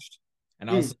and watched. And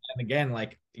Mm. also, and again,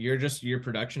 like your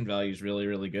production value is really,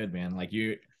 really good, man. Like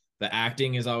the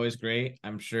acting is always great.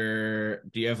 I'm sure.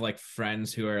 Do you have like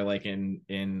friends who are like in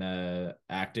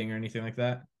acting or anything like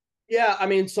that? Yeah, I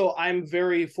mean, so I'm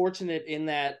very fortunate in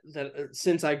that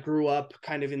since I grew up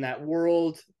kind of in that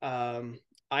world,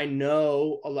 I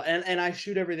know a lot, and I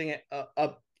shoot everything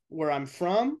up where I'm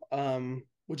from,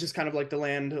 which is kind of like the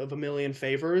land of a million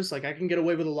favors. Like I can get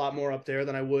away with a lot more up there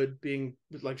than I would being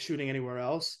like shooting anywhere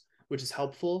else, which is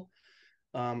helpful.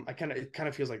 It kind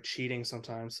of feels like cheating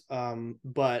sometimes.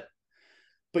 But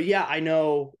yeah, I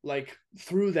know like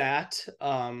through that,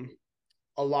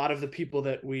 a lot of the people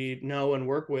that we know and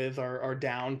work with are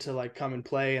down to like come and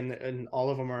play, and all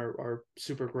of them are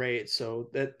super great. So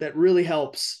that really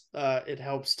helps. It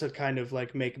helps to kind of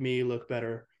like make me look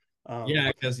better.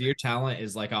 Yeah, because your talent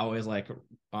is like always like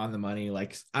on the money.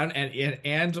 Like,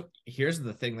 and here's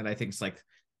the thing that I think is like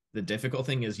the difficult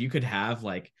thing is you could have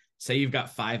like say you've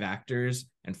got five actors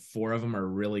and four of them are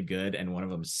really good and one of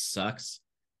them sucks.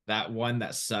 That one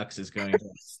that sucks is going to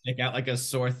stick out like a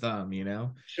sore thumb, you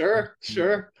know? Sure,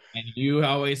 sure. And you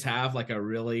always have like a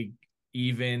really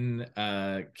even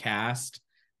cast.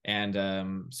 And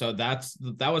so that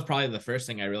was probably the first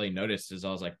thing I really noticed is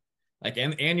I was like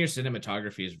and your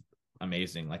cinematography is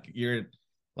amazing. Like you're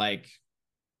like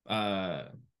I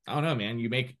don't know, man. You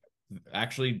make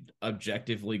actually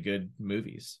objectively good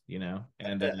movies, you know?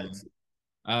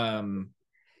 Um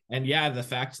and yeah, the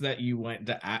fact that you went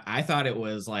to I thought it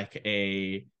was like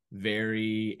a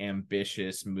very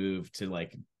ambitious move to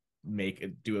like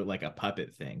do it like a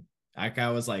puppet thing. Like I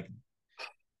was like,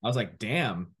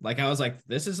 damn. Like I was like,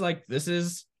 this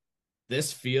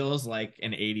feels like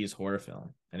an 80s horror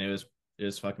film. And it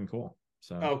was fucking cool.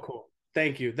 So Oh, cool.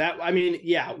 Thank you. That I mean,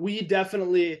 yeah, we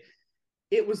definitely.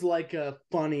 It was like a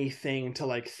funny thing to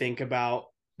like think about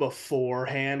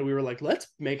beforehand. We were like, let's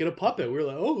make it a puppet. We were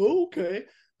like, oh, okay.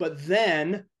 But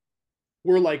then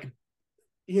we're like,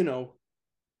 you know,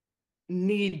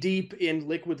 knee deep in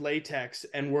liquid latex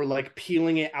and we're like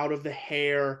peeling it out of the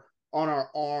hair on our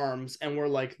arms and we're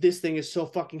like, this thing is so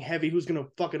fucking heavy. Who's gonna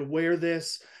fucking wear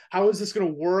this? How is this gonna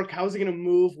work? How is it gonna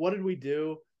move? What did we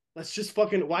do? Let's just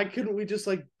fucking, why couldn't we just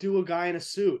like do a guy in a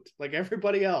suit like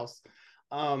everybody else?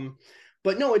 um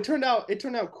but no, it turned out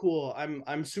cool.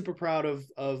 I'm super proud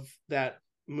of that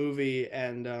movie,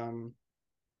 and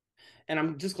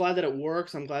I'm just glad that it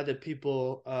works. I'm glad that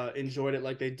people enjoyed it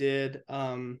like they did.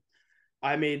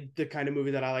 I made the kind of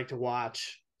movie that I like to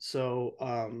watch. So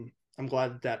I'm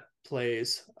glad that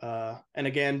plays. And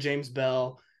again, James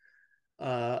Bell,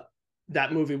 uh,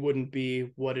 that movie wouldn't be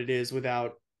what it is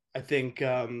without, I think,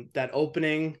 that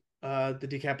opening, the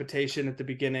decapitation at the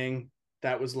beginning.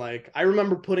 That was like, I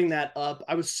remember putting that up.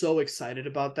 I was so excited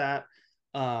about that.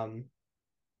 Um,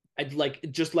 I'd like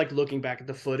just like looking back at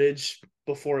the footage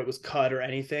before it was cut or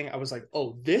anything. I was like,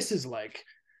 oh, this is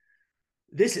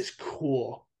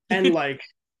cool. And like,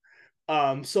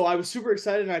 so I was super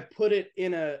excited, and I put it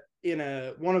in a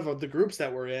one of the groups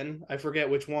that we're in. I forget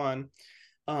which one.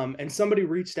 And somebody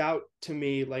reached out to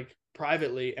me like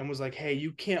privately and was like, "Hey,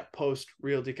 you can't post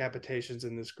real decapitations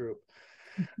in this group."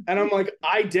 And I'm like,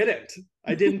 I didn't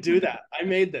do that. I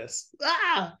made this.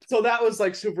 Ah! So that was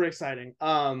like super exciting.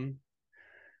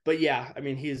 But yeah, I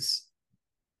mean, he's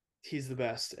the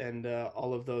best, and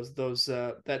all of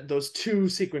those two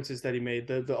sequences that he made,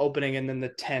 the opening and then the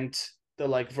tent, the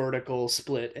like vertical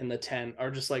split in the tent,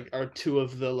 are just like are two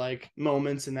of the like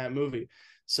moments in that movie.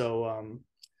 So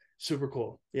super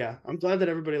cool. Yeah, I'm glad that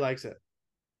everybody likes it.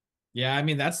 yeah, I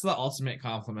mean that's the ultimate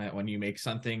compliment when you make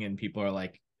something and people are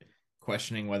like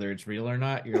questioning whether it's real or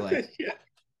not. You're like Yeah,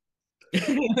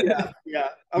 yeah, yeah.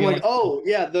 I'm you're like, like oh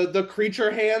yeah, the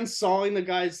creature hands sawing the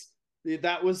guy's,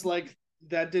 that was like,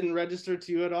 that didn't register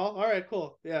to you at all. All right,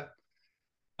 cool. Yeah.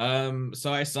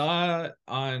 So I saw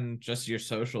on just your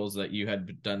socials that you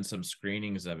had done some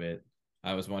screenings of it.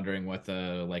 I was wondering what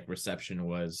the like reception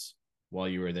was while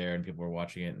you were there and people were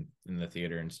watching it in the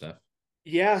theater and stuff.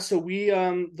 Yeah, so we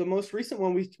the most recent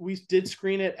one, we did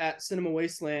screen it at Cinema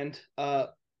Wasteland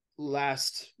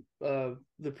last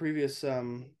the previous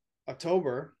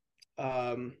October.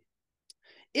 Um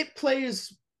it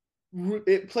plays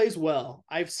it plays well.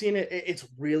 I've seen it. It's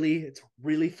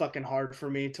really fucking hard for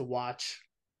me to watch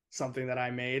something that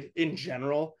I made in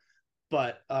general,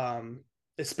 but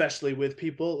especially with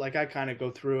people, like I kind of go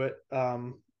through it.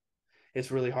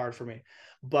 It's really hard for me.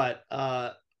 But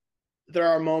there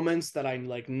are moments that I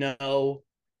like know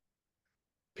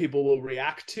people will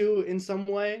react to in some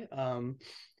way.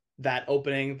 That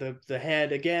opening, the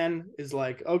head again, is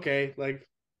like, okay, like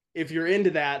if you're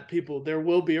into that, people, there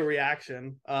will be a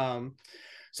reaction.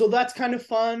 So that's kind of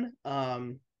fun.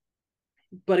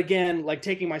 but again, like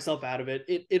taking myself out of it,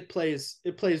 it plays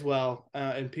well,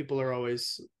 and people are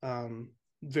always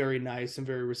very nice and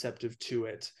very receptive to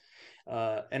it.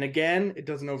 And again, it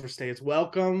doesn't overstay its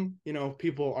welcome. You know,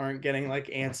 people aren't getting like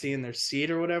antsy in their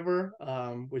seat or whatever,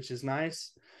 which is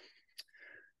nice.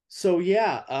 So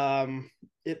yeah,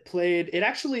 it played. It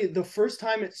actually the first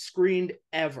time it screened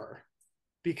ever,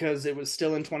 because it was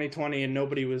still in 2020 and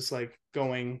nobody was like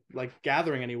going like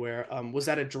gathering anywhere, was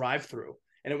at a drive-through,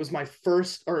 and it was my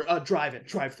first, or a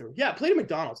drive-through. Yeah, it played at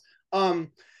McDonald's.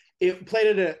 It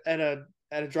played at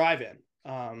a drive-in,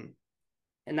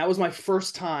 and that was my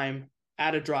first time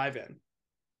at a drive-in,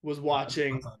 was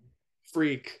watching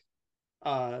Freak.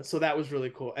 So that was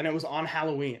really cool, and it was on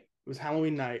Halloween. It was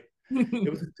Halloween night.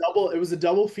 It was a double. It was a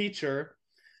double feature.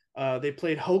 They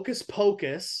played Hocus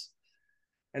Pocus,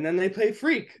 and then they played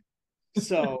Freak.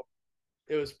 So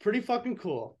it was pretty fucking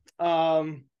cool.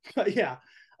 But yeah,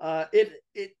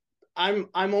 it I'm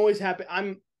always happy.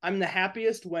 I'm the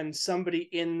happiest when somebody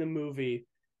in the movie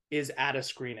is at a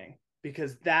screening,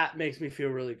 because that makes me feel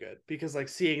really good, because like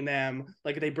seeing them,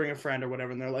 like they bring a friend or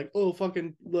whatever and they're like, oh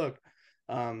fucking look,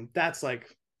 that's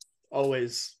like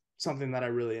always something that I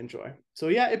really enjoy. So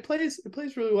yeah, it plays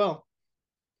really well.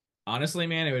 Honestly,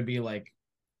 man, it would be like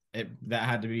that'd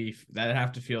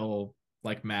have to feel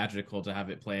like magical to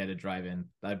have it play at a drive-in.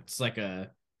 That's like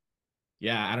a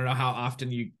yeah, I don't know how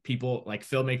often you people like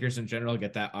filmmakers in general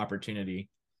get that opportunity.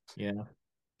 Yeah.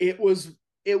 it was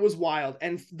it was wild,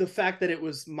 and the fact that it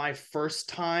was my first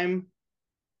time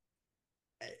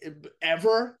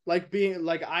ever, like being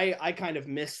like, I kind of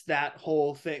missed that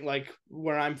whole thing. Like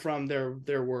where I'm from,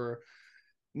 there were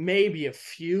maybe a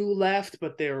few left,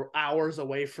 but they're hours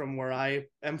away from where I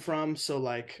am from, so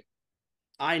like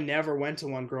I never went to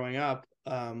one growing up.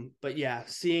 But yeah,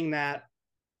 seeing that,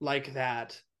 like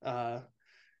that,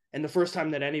 and the first time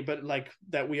that anybody, like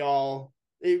that we all,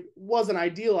 it wasn't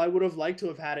ideal. I would have liked to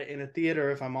have had it in a theater,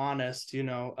 if I'm honest, you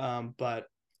know.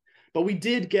 But we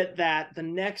did get that the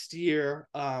next year.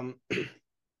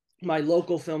 My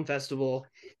local film festival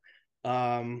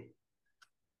um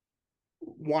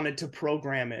wanted to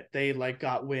program it. They like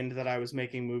got wind that I was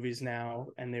making movies now,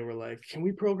 and they were like, "Can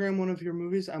we program one of your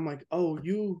movies?" I'm like, "Oh,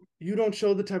 you don't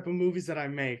show the type of movies that I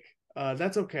make.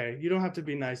 That's okay. You don't have to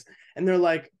be nice." And they're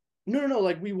like, "No, no, no.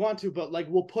 Like we want to, but like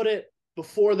we'll put it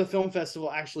before the film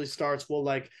festival actually starts.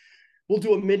 We'll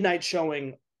do a midnight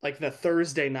showing like the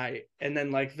Thursday night, and then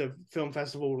like the film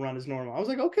festival will run as normal." I was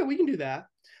like, "Okay, we can do that."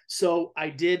 So I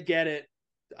did get it.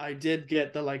 I did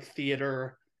get the like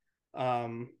theater,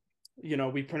 um you know,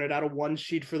 we printed out a one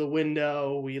sheet for the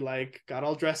window, we like got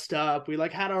all dressed up, we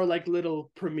like had our like little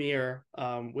premiere,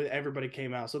 with everybody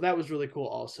came out, so that was really cool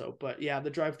also. But yeah, the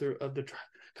drive through of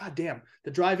god damn, the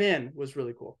drive in was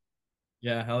really cool.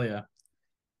 Yeah, hell yeah.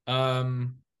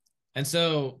 Um and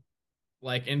so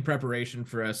like in preparation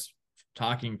for us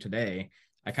talking today,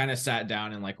 I kind of sat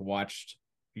down and like watched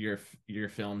your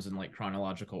films in like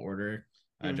chronological order,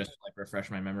 just to like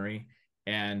refresh my memory.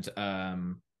 And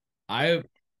I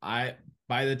I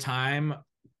by the time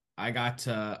I got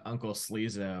to Uncle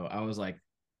Sleezo, I was like,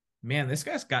 man, this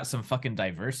guy's got some fucking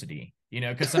diversity, you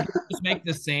know, because some people just make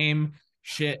the same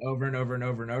shit over and over and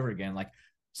over and over again. Like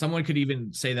someone could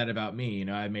even say that about me, you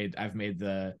know. I've made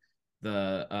the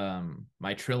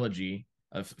my trilogy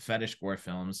of fetish gore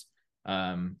films,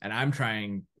 and I'm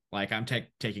trying, like I'm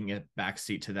taking a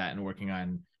backseat to that and working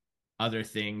on other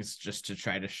things just to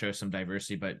try to show some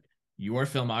diversity. But your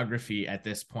filmography at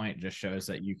this point just shows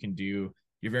that you're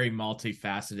very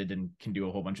multifaceted and can do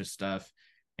a whole bunch of stuff.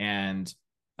 And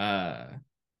uh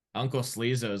Uncle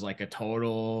Sleezo is like a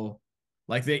total,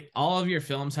 like they all of your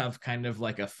films have kind of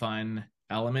like a fun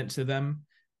element to them,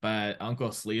 but Uncle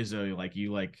Sleezo, like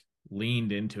you like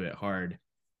leaned into it hard.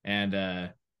 And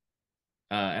I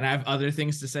have other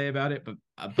things to say about it, but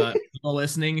people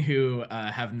listening who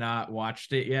have not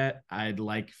watched it yet, I'd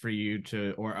like for you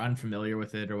to, or unfamiliar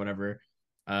with it or whatever,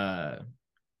 uh,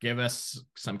 give us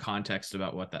some context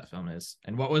about what that film is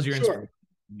and what was your Sure. inspiration.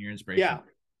 Your inspiration.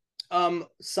 Yeah.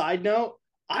 Side note,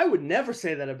 I would never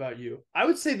say that about you. I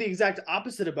would say the exact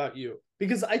opposite about you,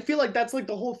 because I feel like that's like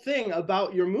the whole thing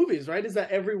about your movies, right? Is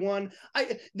that everyone,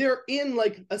 they're in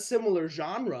like a similar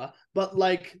genre, but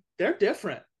like they're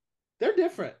different. They're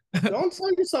different. Don't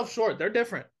sell yourself short. They're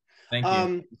different. Thank you.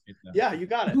 Um, yeah, you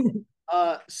got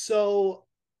it. So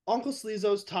Uncle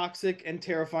Sleezo's Toxic and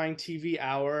Terrifying TV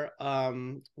Hour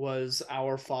was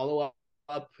our follow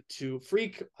up to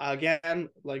Freak. Again,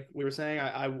 like we were saying,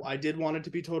 I did want it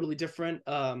to be totally different.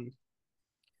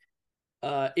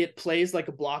 It plays like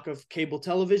a block of cable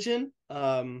television.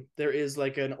 There is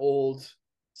like an old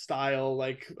style,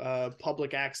 like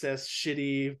public access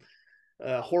shitty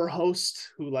horror host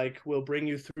who like will bring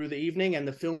you through the evening, and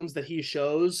the films that he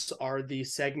shows are the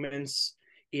segments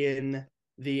in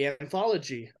the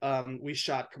anthology. We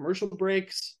shot commercial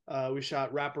breaks, we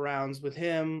shot wraparounds with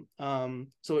him,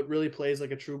 so it really plays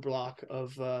like a true block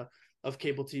of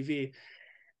cable TV.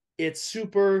 It's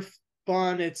super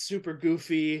fun, it's super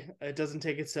goofy, it doesn't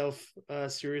take itself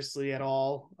seriously at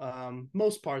all,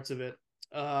 most parts of it.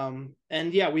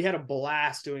 And yeah, we had a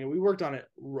blast doing it. We worked on it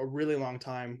a really long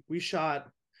time. We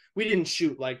didn't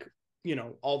shoot like, you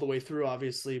know, all the way through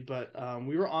obviously, but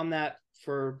we were on that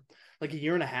for like a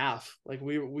year and a half. Like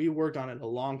we worked on it a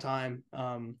long time.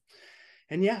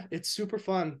 And yeah, it's super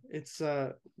fun. It's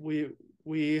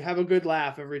we have a good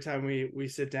laugh every time we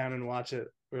sit down and watch it.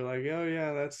 We're like, oh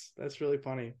yeah, that's really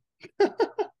funny.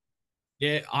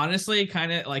 It honestly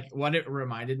kind of like what it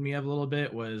reminded me of a little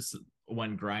bit was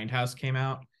when Grindhouse came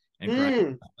out, and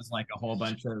Grindhouse was like a whole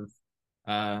bunch of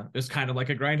it was kind of like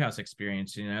a Grindhouse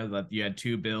experience, you know, that you had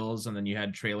two bills and then you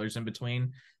had trailers in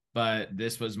between, but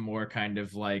this was more kind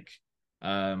of like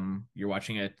you're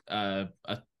watching a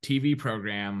TV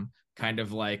program, kind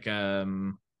of like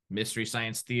Mystery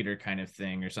Science Theater kind of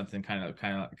thing or something kind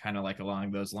of like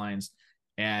along those lines.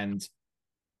 And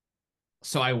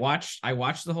so I watched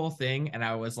the whole thing, and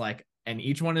I was like, and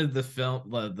each one of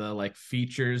the like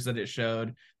features that it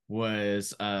showed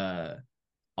was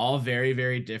all very,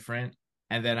 very different.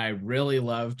 And then I really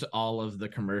loved all of the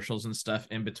commercials and stuff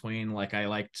in between. Like I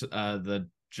liked the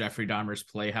Jeffrey Dahmer's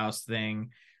Playhouse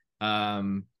thing.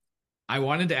 I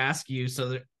wanted to ask you,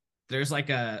 so there's like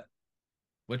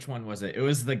which one was it? It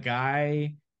was the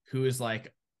guy who is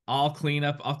like, I'll clean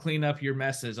up your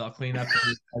messes. I'll clean up.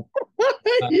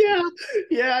 Yeah,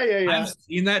 yeah. I've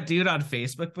seen that dude on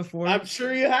Facebook before. I'm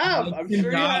sure you have. I'm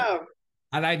sure you have.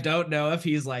 And I don't know if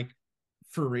he's like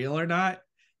for real or not.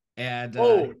 And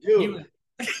oh, dude,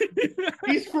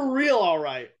 he's for real. All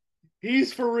right,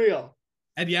 he's for real.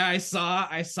 And yeah, I saw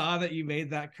that you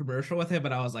made that commercial with him,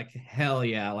 and I was like, hell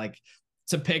yeah, like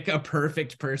to pick a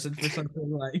perfect person for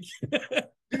something like.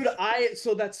 Dude,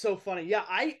 so that's so funny. Yeah,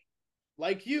 I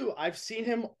like you. I've seen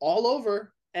him all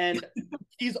over, and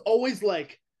he's always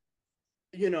like,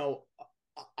 you know,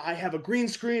 I have a green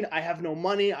screen. I have no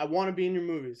money. I want to be in your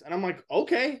movies. And I'm like,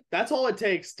 okay, that's all it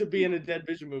takes to be in a Dead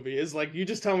Vision movie is like, you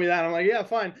just tell me that. I'm like, yeah,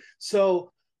 fine.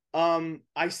 So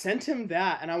I sent him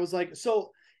that, and I was like,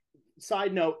 so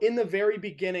side note, in the very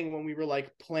beginning when we were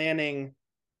like planning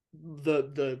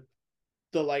the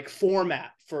like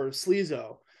format for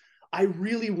Sleazo, I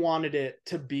really wanted it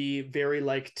to be very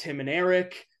like Tim and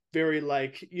Eric, very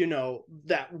like, you know,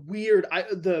 that weird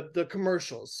the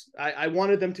commercials. I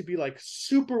wanted them to be like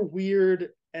super weird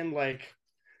and like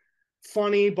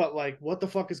funny, but like what the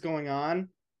fuck is going on?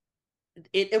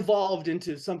 It evolved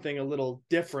into something a little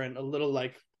different, a little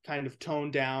like kind of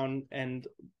toned down and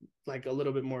like a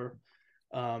little bit more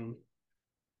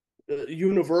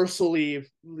universally,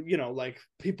 you know, like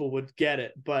people would get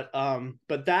it, but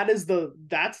that's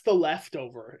the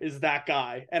leftover is that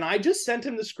guy. And I just sent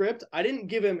him the script. I didn't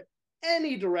give him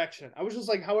any direction. I was just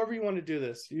like, however you want to do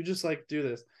this, you just like do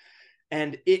this.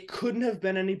 And it couldn't have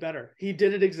been any better. He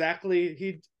did it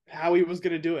exactly how he was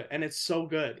going to do it, and it's so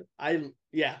good.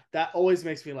 That always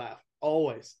makes me laugh,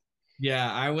 always. Yeah,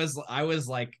 I was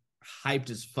like hyped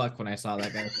as fuck when I saw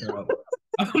that guy show up.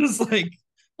 I was like,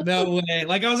 no way.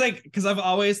 Like I was like, because I've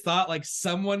always thought like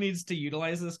someone needs to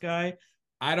utilize this guy.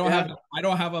 I don't have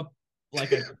a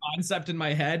like a concept in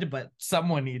my head, but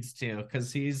someone needs to,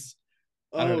 because he's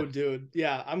dude.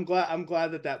 Yeah, I'm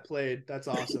glad that played. That's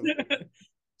awesome.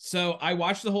 So I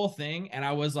watched the whole thing, and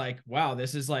I was like, wow,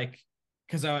 this is like,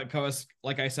 because I was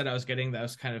like I said, I was getting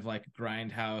those kind of like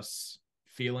Grindhouse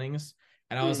feelings.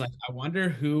 And I was like, I wonder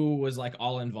who was like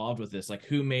all involved with this, like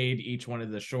who made each one of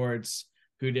the shorts,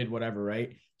 who did whatever,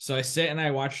 right? So I sit and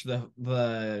I watch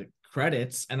the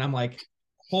credits, and I'm like,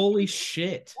 holy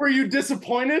shit. Were you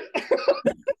disappointed?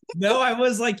 No, I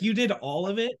was like, you did all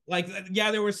of it. Like,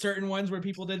 yeah, there were certain ones where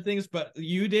people did things, but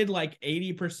you did like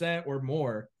 80% or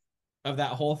more of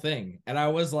that whole thing. And I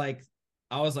was like,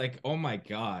 oh my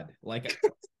God. Like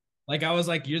I was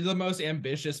like, you're the most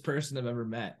ambitious person I've ever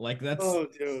met. Like that's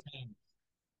dude.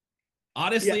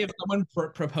 Honestly, yeah. If someone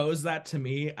proposed that to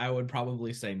me, I would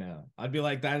probably say no. I'd be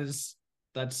like, that's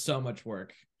so much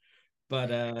work.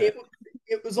 But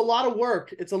it was a lot of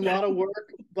work. It's a lot of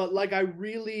work, but like I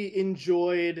really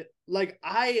enjoyed, like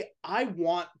I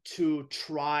want to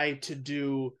try to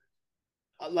do,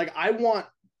 like I want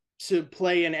to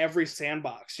play in every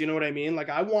sandbox. You know what I mean? Like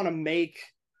I want to make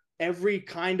every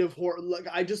kind of horror. Like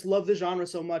I just love the genre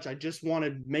so much. I just want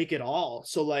to make it all.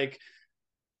 So like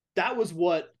that was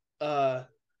what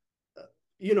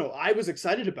I was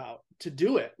excited about to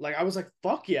do it. Like I was like,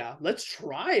 fuck yeah, let's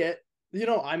try it.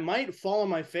 I might fall on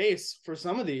my face for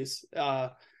some of these,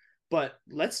 but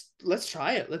let's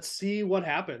try it. Let's see what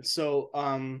happens. So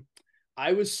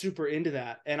I was super into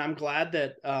that, and I'm glad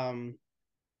that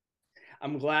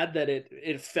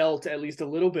it felt at least a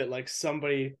little bit like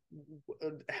somebody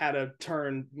had a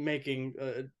turn making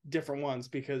different ones,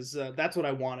 because that's what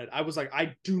I wanted. I was like,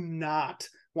 I do not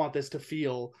want this to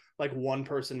feel like one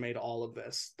person made all of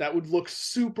this. That would look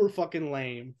super fucking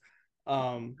lame.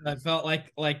 I felt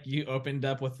like you opened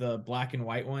up with the black and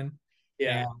white one,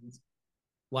 Yeah. and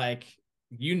like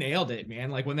you nailed it,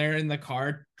 man. Like when they're in the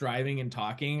car driving and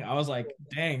talking, I was like,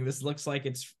 dang, this looks like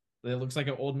it looks like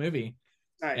an old movie.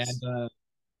 Nice.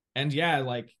 And yeah,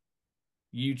 like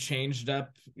you changed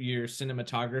up your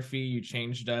cinematography, you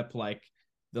changed up like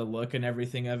the look and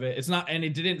everything of it. It's not, and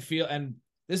it didn't feel, and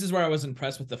this is where I was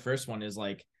impressed with the first one, is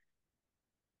like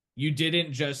you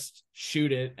didn't just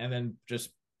shoot it and then just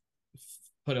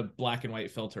put a black and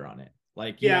white filter on it.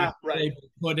 Like you Yeah, right.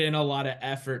 actually put in a lot of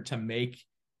effort to make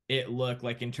it look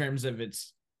like, in terms of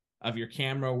your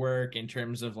camera work, in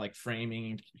terms of like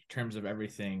framing, in terms of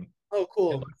everything. Oh, It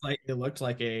cool. looked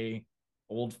like a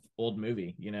old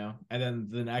movie, And then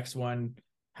the next one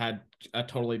had a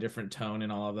totally different tone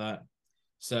and all of that.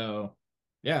 So,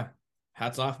 yeah,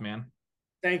 hats off, man.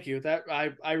 Thank you. That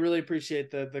I really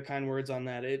appreciate the kind words on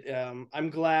that. I'm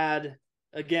glad.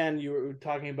 Again, you were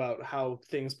talking about how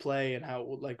things play and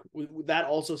how like that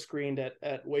also screened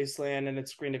at Wasteland, and it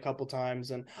screened a couple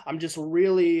times, and I'm just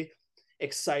really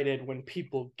excited when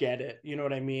people get it. You know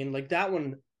what I mean? Like that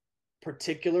one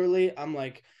particularly, I'm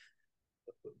like,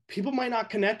 people might not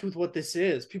connect with what this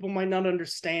is. People might not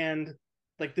understand,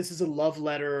 like, this is a love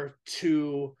letter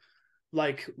to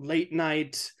like late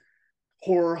night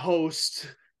horror host,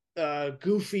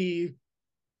 goofy,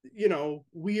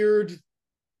 weird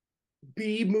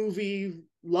B movie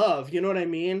love. You know what I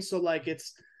mean? So like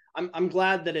I'm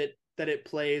glad that it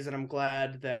plays, and I'm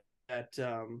glad that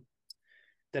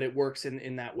it works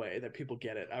in that way, that people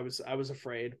get it. I was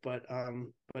afraid, but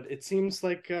it seems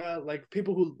like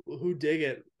people who dig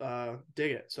it.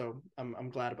 So I'm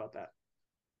glad about that.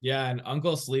 Yeah, and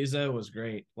Uncle Sleeza was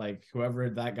great. Like whoever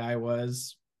that guy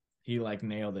was, he like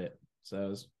nailed it.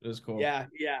 So it was cool. Yeah,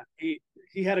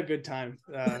 he had a good time.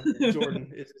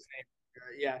 Jordan is his name.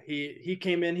 Yeah, he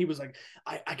came in. He was like,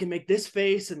 I can make this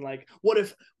face, and like, what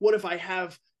if I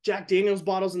have Jack Daniels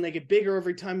bottles and they get bigger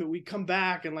every time that we come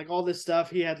back, and like all this stuff.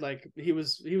 He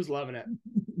was loving it.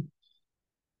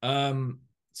 Um,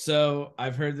 so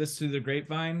I've heard this through the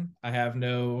grapevine. I have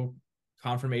no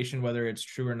confirmation whether it's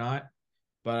true or not,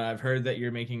 but I've heard that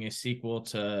you're making a sequel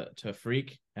to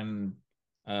Freak, and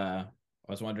I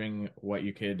was wondering what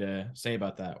you could say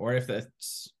about that, or if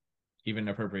that's even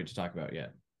appropriate to talk about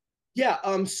yet. Yeah.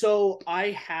 So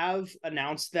I have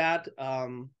announced that.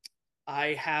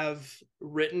 I have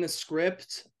written a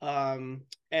script. And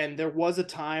there was a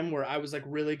time where I was like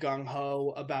really gung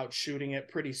ho about shooting it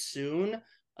pretty soon.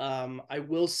 I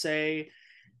will say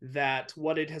that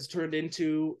what it has turned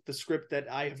into, the script that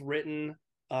I have written,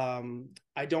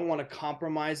 I don't want to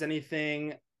compromise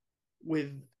anything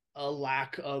with a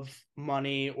lack of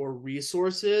money or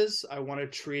resources. I want to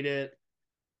treat it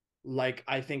like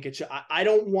I think it should. I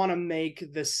don't want to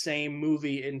make the same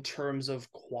movie in terms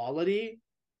of quality.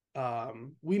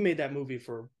 We made that movie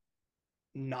for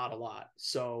not a lot.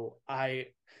 So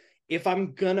if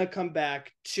I'm gonna come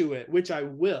back to it, which I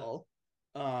will,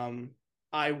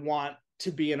 I want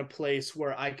to be in a place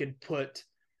where I could put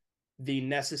the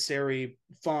necessary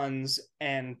funds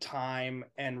and time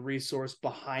and resource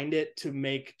behind it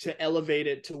to elevate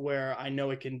it to where I know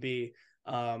it can be.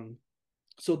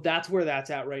 So that's where that's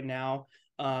at right now.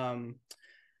 I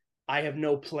have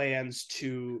no plans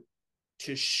to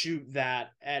shoot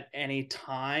that at any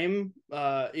time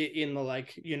in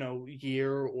the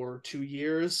year or 2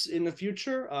 years in the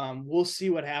future. We'll see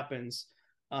what happens.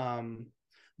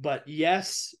 But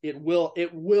yes, it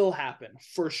will happen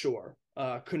for sure.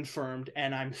 Confirmed,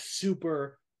 and I'm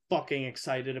super fucking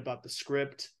excited about the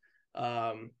script.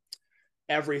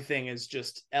 Everything is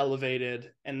just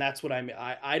elevated, and that's what I mean.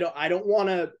 I don't want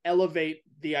to elevate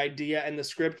the idea and the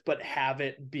script but have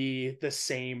it be the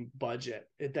same budget.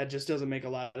 That just doesn't make a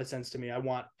lot of sense to me. I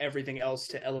want everything else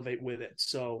to elevate with it.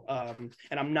 So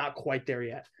and I'm not quite there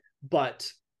yet,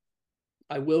 but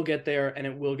I will get there, and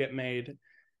it will get made,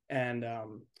 and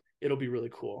it'll be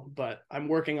really cool. But I'm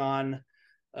working on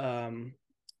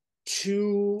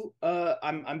two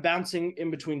I'm bouncing in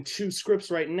between two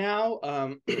scripts right now.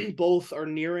 Both are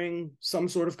nearing some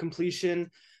sort of completion,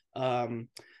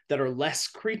 that are less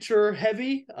creature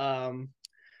heavy,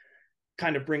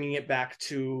 kind of bringing it back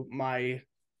to my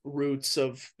roots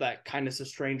of that kindness of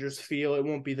strangers feel. It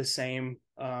won't be the same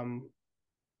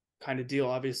kind of deal,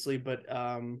 obviously, but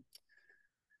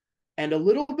and a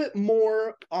little bit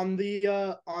more on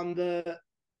the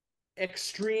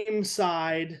extreme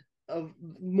side of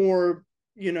more,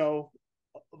 you know,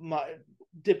 my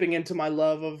dipping into my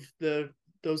love of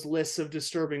those lists of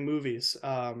disturbing movies.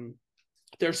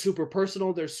 They're super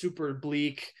personal, they're super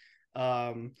bleak,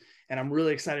 and I'm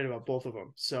really excited about both of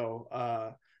them. So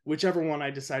whichever one I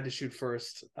decide to shoot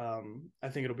first, I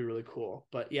think it'll be really cool.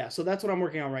 But yeah, so that's what I'm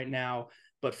working on right now.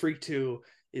 But Freak 2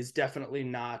 is definitely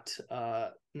not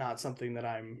something that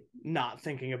I'm not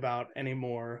thinking about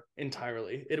anymore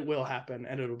entirely. It will happen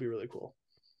and it'll be really cool.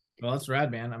 Well, that's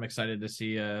rad, man. I'm excited to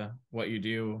see what you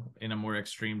do in a more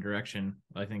extreme direction.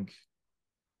 I think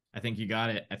you got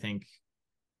it. I think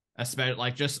especially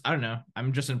like just I don't know.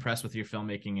 I'm just impressed with your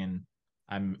filmmaking, and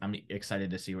I'm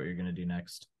excited to see what you're gonna do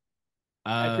next.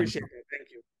 I Um, appreciate it.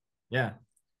 Thank you.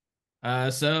 yeah.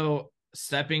 So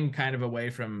stepping kind of away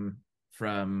from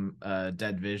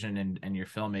Dead Vision and your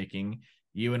filmmaking,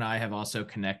 you and I have also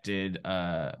connected.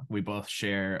 We both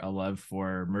share a love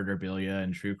for murderabilia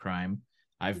and true crime.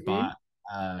 I've Mm-hmm.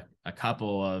 bought a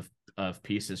couple of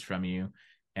pieces from you,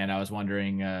 and I was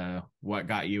wondering what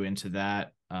got you into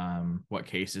that. What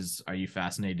cases are you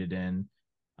fascinated in?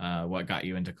 What got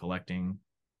you into collecting?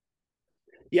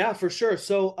 Yeah, for sure.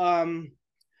 So I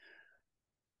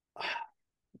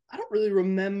don't really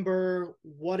remember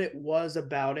what it was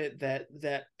about it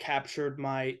that captured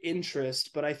my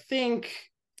interest, but I think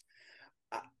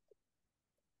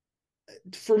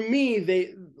for me,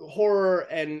 they horror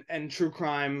and true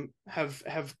crime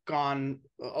have gone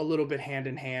a little bit hand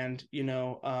in hand. You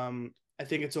know, I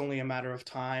think it's only a matter of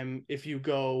time if you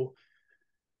go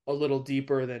a little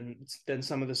deeper than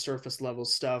some of the surface level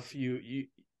stuff.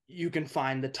 You can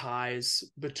find the ties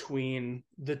between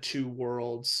the two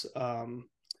worlds.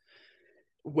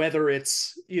 Whether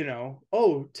it's, you know,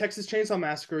 oh, Texas Chainsaw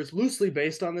Massacre is loosely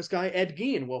based on this guy Ed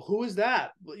Gein. Well, who is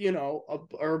that? You know,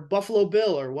 or Buffalo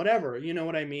Bill or whatever. You know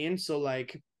what I mean? So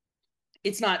like,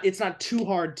 it's not too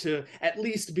hard to at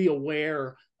least be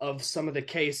aware of some of the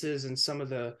cases and some of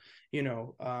the, you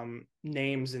know,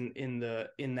 names in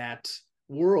that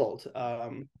world.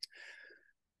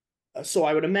 So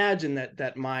I would imagine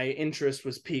that my interest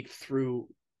was piqued through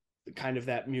kind of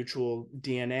that mutual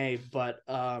DNA. But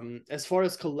as far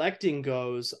as collecting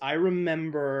goes, I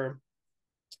remember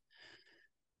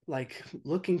like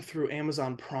looking through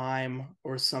Amazon Prime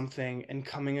or something and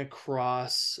coming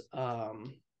across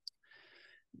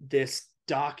this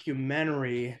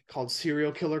documentary called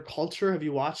Serial Killer Culture. Have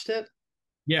you watched it?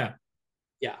 Yeah.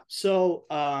 Yeah. So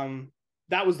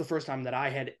that was the first time that I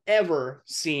had ever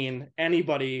seen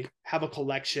anybody have a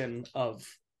collection of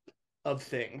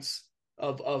things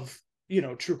of you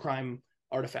know, true crime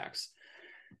artifacts.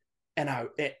 And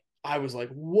I was like,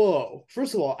 whoa.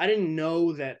 First of all, I didn't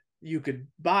know that you could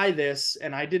buy this,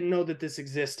 and I didn't know that this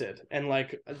existed. And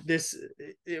like this,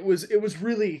 it was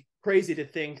really crazy to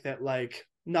think that like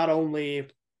not only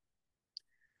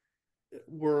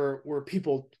were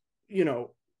people, you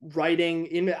know, writing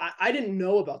in, I didn't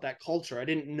know about that culture. I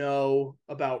didn't know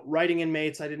about writing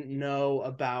inmates. I didn't know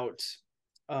about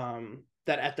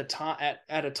that at the time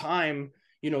at a time,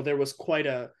 you know, there was quite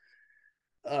uh,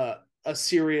 a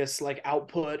serious like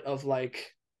output of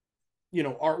like, you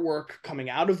know, artwork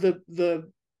coming out of the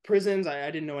prisons.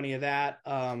 I didn't know any of that.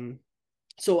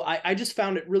 So I just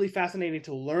found it really fascinating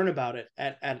to learn about it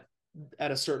at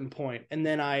a certain point. And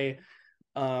then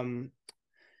um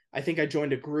I think I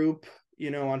joined a group, you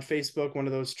know, on Facebook, one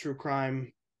of those true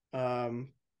crime um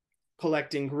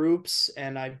collecting groups,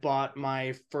 and I bought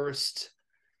my first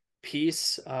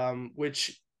piece,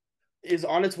 which is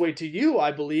on its way to you,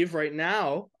 I believe, right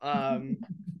now,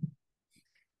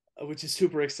 which is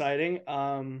super exciting.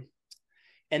 And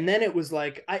then it was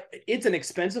like, it's an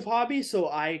expensive hobby, so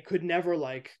I could never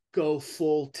like go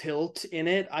full tilt in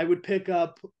it. I would pick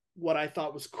up what I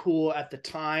thought was cool at the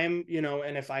time, you know,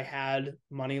 and if I had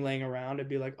money laying around, I'd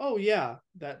be like, oh yeah,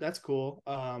 that's cool.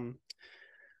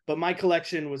 But my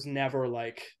collection was never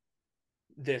like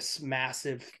this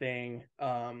massive thing.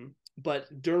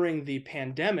 But during the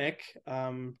pandemic,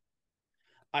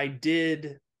 I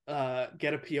did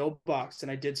get a PO box,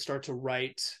 and I did start to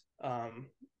write,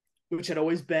 which had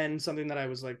always been something that I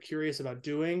was like curious about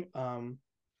doing.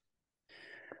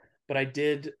 But I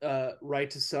did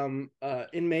write to some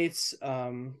inmates,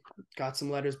 got some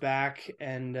letters back,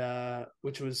 and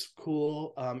which was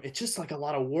cool. It's just like a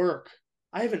lot of work.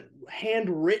 I haven't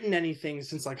handwritten anything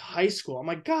since like high school. I'm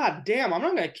like, God damn, I'm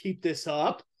not gonna keep this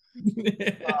up.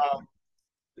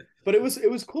 but it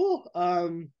was cool.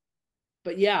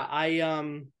 But yeah,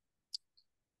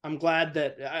 I'm glad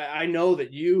that I know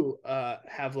that you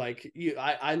have like you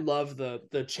I love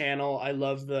the channel. I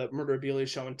love the Murderabilia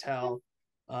show and tell.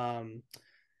 Um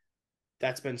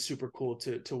that's been super cool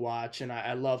to watch. And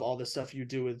I love all the stuff you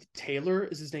do with Taylor.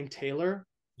 Is his name Taylor?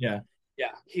 Yeah.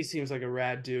 Yeah, he seems like a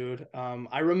rad dude.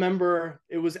 I remember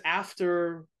it was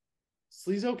after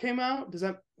Sleazo came out. Does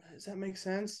that make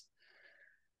sense?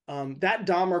 That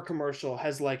Dahmer commercial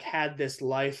has like had this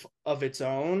life of its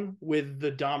own with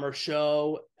the Dahmer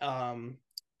show.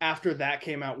 After that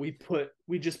came out,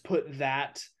 we just put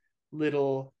that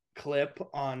little clip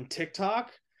on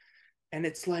TikTok, and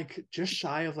it's like just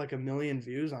shy of like 1 million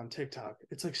views on TikTok.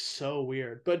 It's like so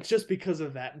weird, but just because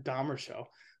of that Dahmer show.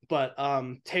 But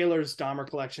Taylor's Dahmer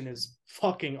collection is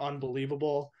fucking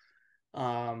unbelievable.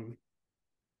 Um,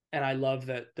 and I love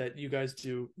that you guys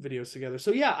do videos together.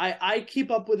 So yeah, I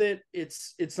keep up with it.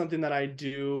 It's something that I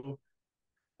do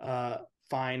uh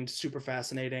find super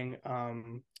fascinating.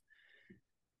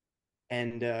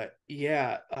 And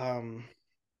yeah,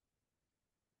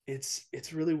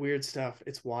 it's really weird stuff.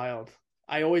 It's wild.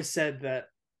 I always said that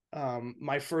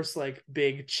my first like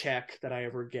big check that I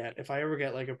ever get, if I ever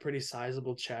get like a pretty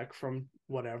sizable check from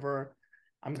whatever,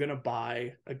 I'm gonna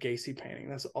buy a Gacy painting.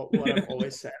 That's what I've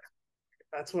always said.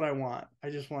 That's what I want. I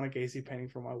just want a Gacy painting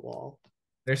for my wall.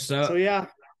 They're So so yeah,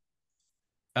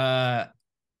 uh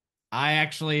I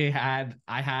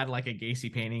had like a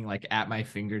Gacy painting like at my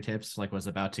fingertips, like was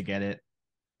about to get it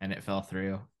and it fell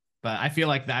through. But I feel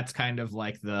like that's kind of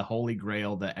like the holy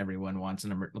grail that everyone wants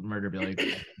in a Murderabilia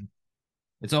collection.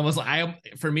 It's almost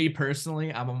like for me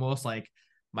personally, I'm almost like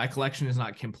my collection is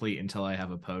not complete until I have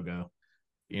a Pogo,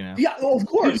 you know? yeah, of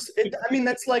course. I mean,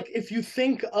 that's like if you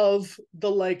think of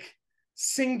the like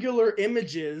singular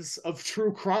images of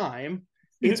true crime,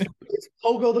 it's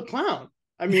Pogo the Clown.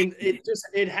 I mean,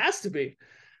 it has to be.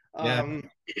 Yeah. Um,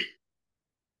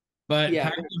 But yeah,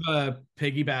 kind of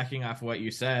piggybacking off what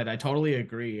you said, I totally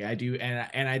agree. I do,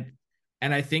 and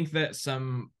I think that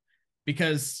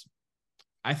because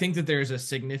I think that there's a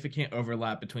significant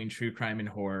overlap between true crime and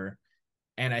horror,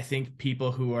 and I think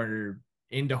people who are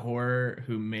into horror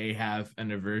who may have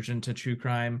an aversion to true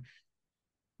crime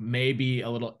may be a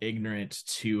little ignorant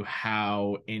to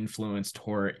how influenced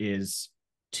horror is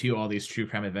to all these true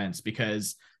crime events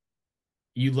because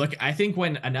I think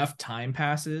when enough time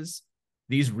passes,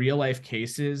 these real life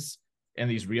cases and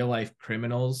these real life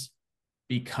criminals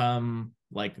become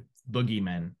like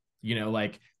boogeymen.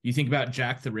 Like you think about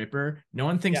Jack the Ripper, no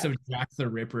one thinks yeah, of Jack the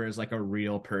Ripper as like a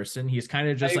real person. He's kind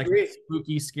of I just like a agree.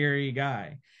 spooky, scary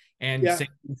guy. And Yeah, say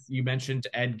you mentioned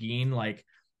Ed Gein, like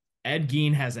Ed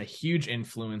Gein has a huge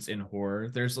influence in horror.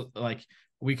 There's like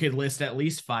we could list at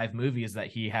least 5 movies that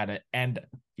he had and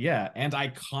yeah, and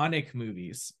iconic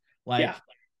movies yeah, like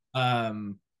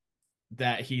um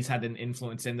that he's had an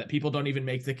influence in that people don't even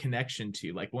make the connection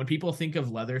to. Like when people think of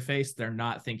Leatherface, they're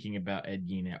not thinking about Ed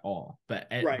Gein at all.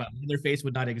 right. But Leatherface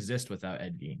would not exist without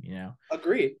Ed Gein.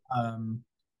 Agreed. Um,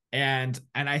 and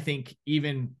I think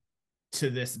even to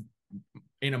this,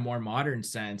 in a more modern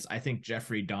sense, I think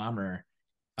Jeffrey Dahmer,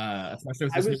 especially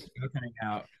with I this new was show coming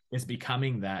out, is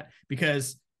becoming that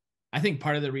because I think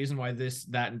part of the reason why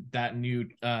that new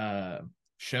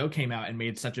show came out and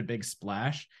made such a big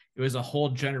splash, it was a whole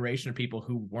generation of people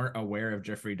who weren't aware of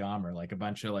Jeffrey Dahmer, like a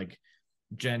bunch of like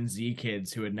Gen Z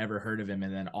kids who had never heard of him,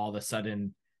 and then all of a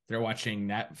sudden they're watching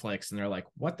Netflix and they're like,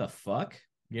 "What the fuck?"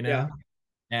 You yeah. know?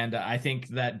 And I think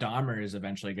that Dahmer is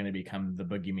eventually going to become the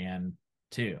boogeyman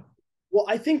too. Well,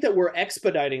 I think that we're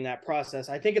expediting that process.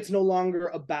 I think it's no longer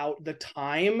about the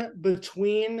time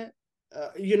between,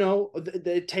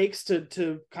 it takes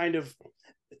to kind of,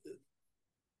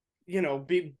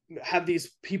 have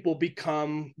these people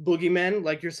become boogeymen,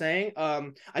 like you're saying.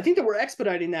 I think that we're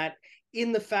expediting that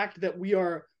in the fact that we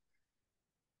are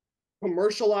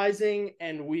commercializing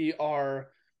and we are,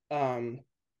 um,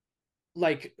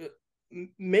 like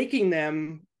making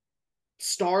them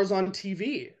stars on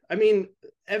TV. I mean,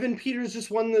 Evan Peters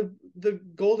just won the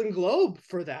Golden Globe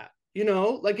for that.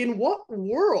 Like in what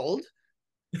world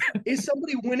is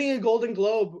somebody winning a Golden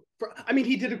Globe for? I mean,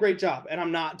 he did a great job, and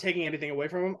I'm not taking anything away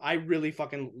from him. I really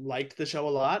fucking liked the show a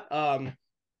lot.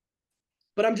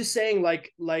 But I'm just saying,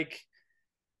 like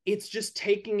it's just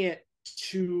taking it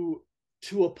to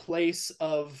a place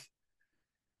of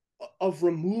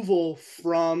removal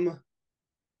from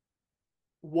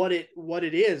what it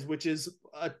is, which is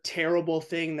a terrible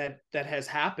thing that has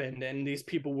happened, and these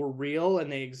people were real and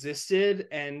they existed,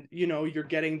 and you're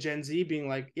getting Gen Z being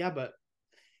like, yeah, but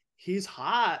he's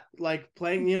hot, like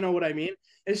playing, you know what I mean?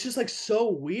 It's just like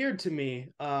so weird to me.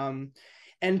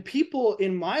 And people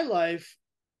in my life,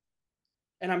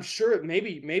 and I'm sure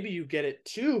maybe you get it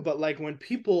too, but like when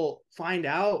people find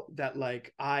out that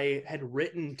like I had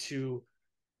written to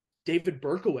David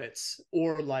Berkowitz,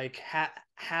 or like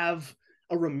have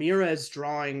a Ramirez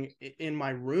drawing in my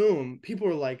room, people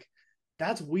are like,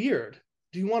 that's weird.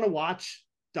 Do you want to watch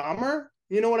Dahmer?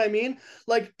 You know what I mean?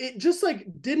 Like it just like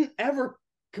didn't ever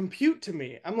compute to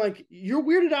me. I'm like, you're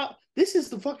weirded out. This is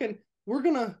the fucking, we're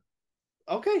gonna,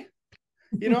 okay.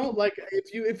 You know, like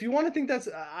if you want to think that's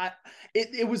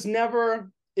it was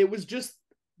never, it was just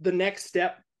the next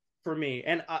step for me.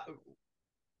 And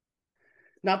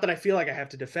not that I feel like I have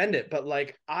to defend it, but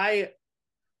like I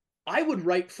would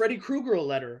write Freddy Krueger a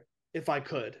letter if I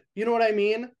could. You know what I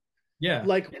mean? Yeah.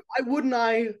 Like why wouldn't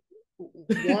I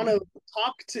want to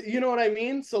talk to, you know what I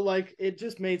mean? So like it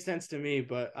just made sense to me,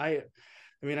 but I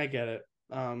mean I get it.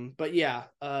 But yeah,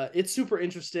 it's super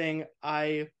interesting.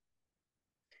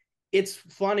 It's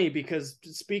funny because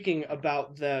speaking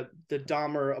about the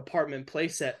Dahmer apartment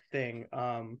playset thing,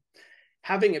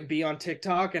 having it be on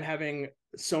TikTok and having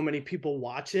so many people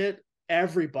watch it,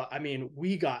 everybody, I mean,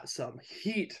 we got some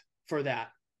heat for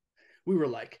that. We were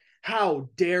like, how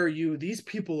dare you? These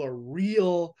people are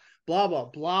real, blah, blah,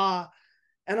 blah.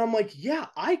 And I'm like, yeah,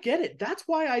 I get it. That's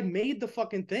why I made the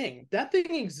fucking thing. That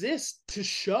thing exists to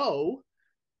show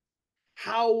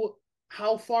how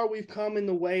far we've come in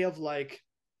the way of like,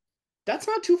 that's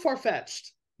not too far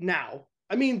fetched now.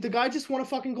 I mean, the guy just won a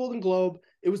fucking Golden Globe.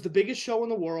 It was the biggest show in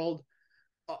the world.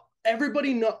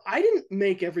 Everybody know. I didn't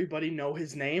make everybody know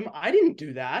his name. I didn't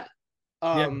do that.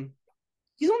 Yeah.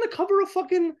 He's on the cover of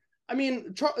fucking. I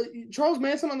mean, Charles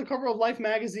Manson on the cover of Life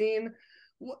magazine.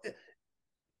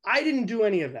 I didn't do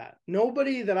any of that.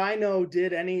 Nobody that I know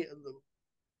did any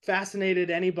fascinated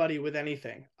anybody with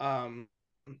anything. And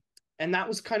that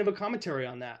was kind of a commentary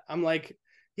on that. I'm like,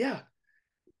 yeah,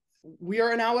 we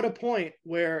are now at a point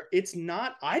where it's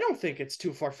not, I don't think it's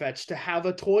too far-fetched to have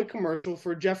a toy commercial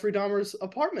for Jeffrey Dahmer's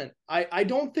apartment. I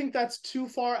don't think that's too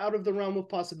far out of the realm of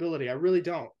possibility. I really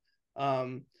don't.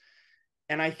 And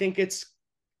I think it's,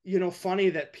 you know, funny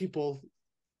that people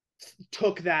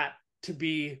took that to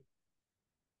be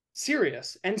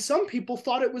serious. And some people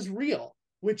thought it was real,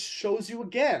 which shows you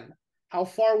again how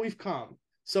far we've come.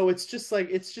 So it's just like,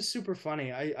 it's just super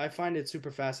funny. I find it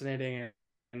super fascinating.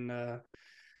 And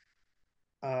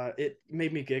it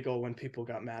made me giggle when people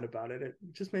got mad about it. It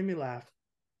just made me laugh.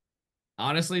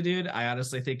 Honestly, dude, I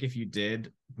honestly think if you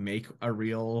did make a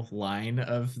real line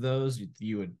of those,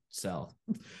 you would sell.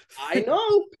 I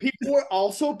know people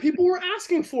were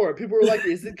asking for it. People were like,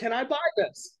 can I buy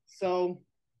this? So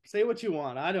say what you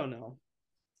want. I don't know.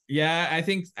 Yeah, I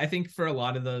think for a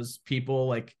lot of those people,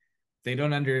 like they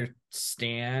don't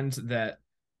understand that.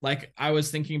 Like I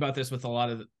was thinking about this with a lot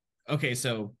of okay,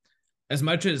 so as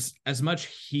much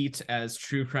heat as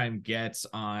true crime gets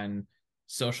on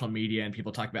social media and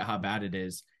people talk about how bad it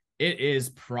is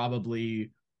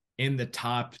probably in the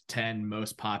top 10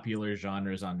 most popular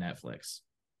genres on Netflix.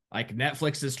 Like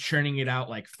Netflix is churning it out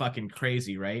like fucking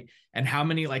crazy, right? And how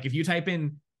many, like if you type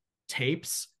in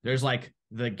tapes, there's like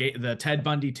the Ted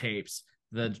Bundy tapes,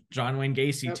 the John Wayne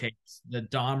Gacy tapes, the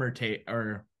Dahmer tape,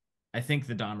 or I think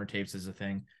the Dahmer tapes is a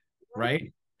thing,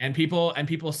 right? And people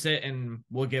sit and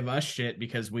will give us shit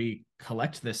because we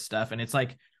collect this stuff, and it's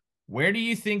like, where do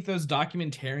you think those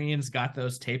documentarians got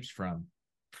those tapes from?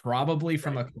 Probably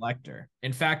from a collector.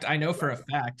 In fact, I know for a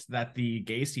fact that the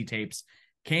Gacy tapes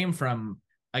came from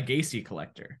a Gacy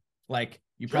collector. Like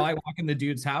you probably walk in the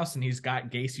dude's house and he's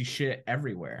got Gacy shit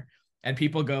everywhere. And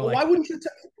people go like, why wouldn't you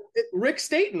Rick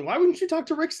Staten? Why wouldn't you talk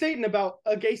to Rick Staten about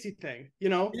a Gacy thing? You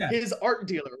know, yeah, his art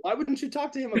dealer. Why wouldn't you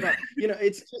talk to him about, you know,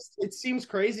 it's just, it seems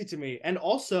crazy to me. And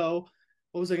also,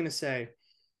 what was I going to say?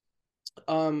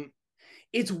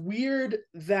 It's weird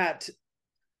that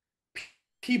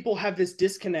people have this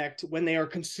disconnect when they are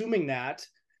consuming that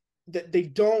they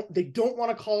don't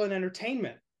want to call it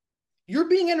entertainment. You're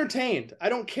being entertained. I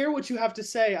don't care what you have to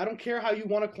say. I don't care how you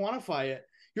want to quantify it.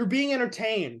 You're being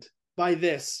entertained by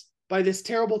this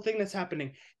terrible thing that's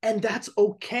happening. And that's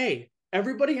okay.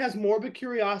 Everybody has morbid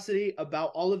curiosity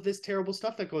about all of this terrible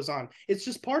stuff that goes on. It's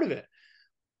just part of it.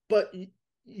 But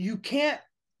you can't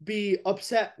be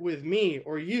upset with me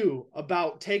or you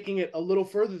about taking it a little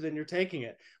further than you're taking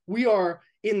it. We are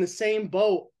in the same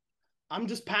boat. I'm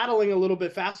just paddling a little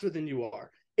bit faster than you are.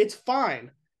 It's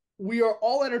fine. We are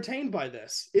all entertained by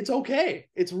this. It's okay.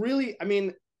 It's really, I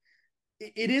mean,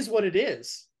 it is what it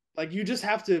is. Like you just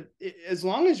have to, as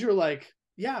long as you're like,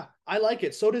 yeah, I like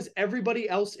it. So does everybody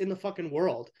else in the fucking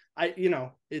world.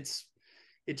 It's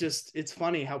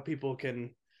funny how people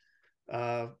can,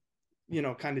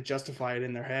 kind of justify it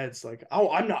in their heads. Like, oh,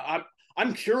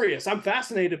 I'm curious, I'm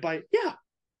fascinated by,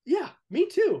 yeah, me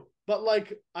too. But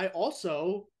like, I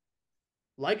also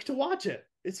like to watch it.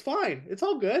 It's fine. It's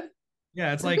all good.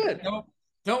 Yeah, it's We're like good.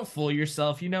 don't fool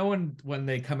yourself. You know when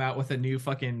they come out with a new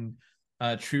fucking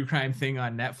true crime thing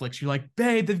on Netflix, you're like,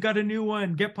 babe, they've got a new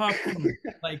one. Get popcorn.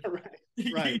 Like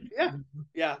Right. Right. Yeah.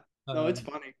 Yeah. No, it's um,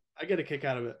 funny. I get a kick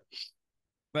out of it.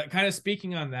 but kind of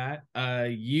speaking on that,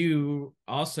 you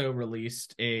also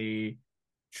released a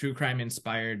true crime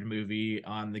inspired movie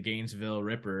on the Gainesville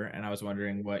Ripper, and I was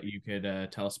wondering what you could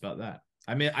tell us about that.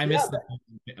 I Yeah. missed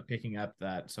the picking up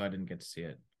that, so I didn't get to see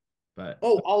it. But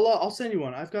Oh, I'll send you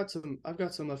one. I've got some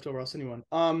left over. I'll send you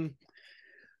one.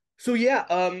 So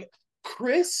yeah,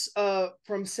 Chris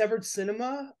from Severed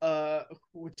Cinema,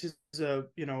 which is a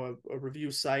a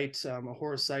review site, a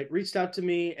horror site, reached out to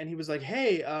me and he was like,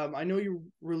 "Hey, I know you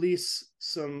release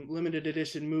some limited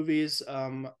edition movies.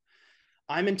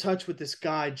 I'm in touch with this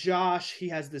guy Josh. He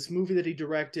has this movie that he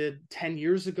directed 10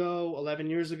 years ago, 11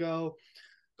 years ago,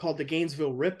 called The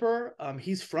Gainesville Ripper.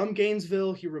 He's from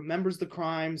Gainesville. He remembers the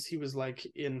crimes. He was like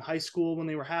in high school when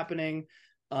they were happening.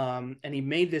 And he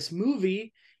made this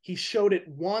movie. He showed it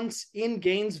once in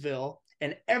Gainesville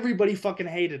and everybody fucking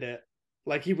hated it.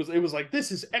 Like it was like, this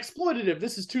is exploitative.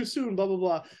 This is too soon, blah, blah,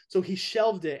 blah. So he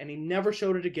shelved it and he never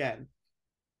showed it again.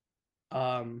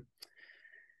 Um,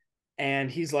 and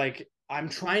he's like, I'm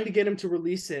trying to get him to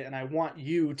release it and I want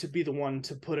you to be the one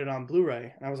to put it on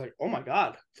Blu-ray. And I was like, oh my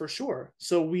God, for sure.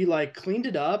 So we like cleaned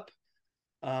it up.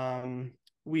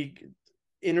 We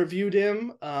interviewed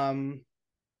him.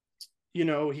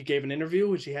 He gave an interview,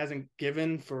 which he hasn't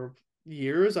given for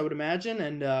years, I would imagine.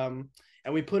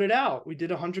 And we put it out. We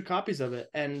did 100 copies of it.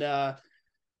 And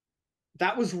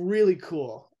that was really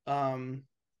cool.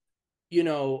 You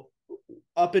know,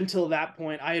 up until that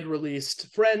point, I had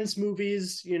released Friends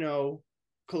movies,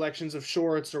 collections of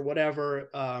shorts or whatever.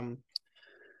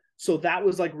 So that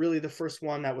was like really the first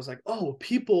one that was like, oh,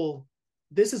 people,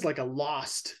 this is like a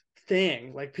lost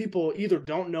thing. Like people either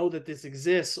don't know that this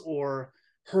exists or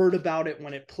heard about it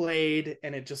when it played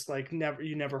and it just like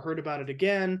you never heard about it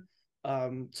again.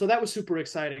 So that was super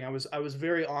exciting. I was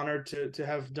very honored to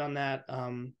have done that.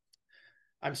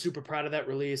 I'm super proud of that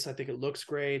release. I think it looks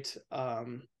great.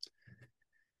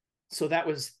 So that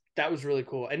was really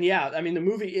cool. And yeah, I mean the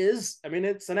movie is, I mean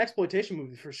it's an exploitation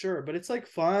movie for sure, but it's like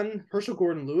fun. Herschel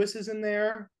Gordon Lewis is in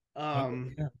there. oh,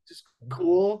 yeah. Just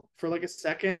cool for like a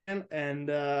second. And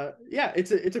yeah,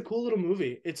 it's a cool little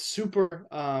movie. It's super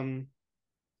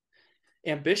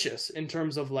ambitious in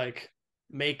terms of like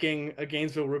making a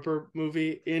Gainesville Ripper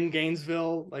movie in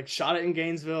Gainesville, like shot it in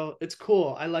Gainesville. It's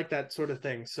cool. I like that sort of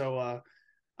thing. So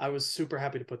I was super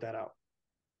happy to put that out.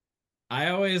 I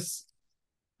always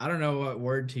I don't know what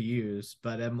word to use,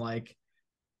 but I'm like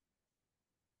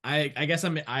I guess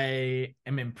I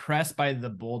am impressed by the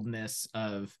boldness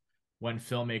of when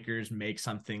filmmakers make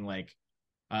something like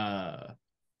uh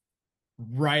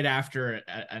right after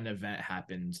an event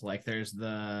happens. Like there's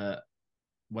the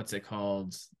what's it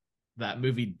called? That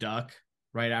movie Duck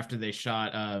right after they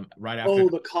shot right after Oh,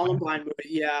 the Columbine movie.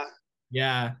 Yeah.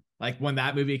 yeah, like when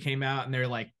that movie came out and they're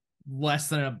like less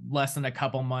than a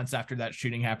couple months after that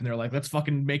shooting happened, they're like, let's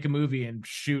fucking make a movie and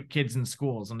shoot kids in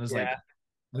schools. And it's like Yeah.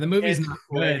 the movie's It's not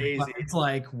good, but crazy. it's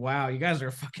like, wow, you guys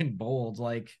are fucking bold.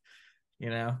 Like, you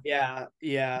know. Yeah.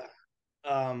 Yeah.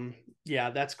 Yeah,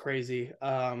 that's crazy.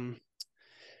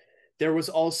 There was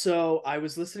also, I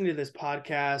was listening to this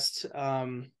podcast,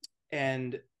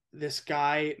 and this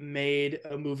guy made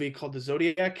a movie called The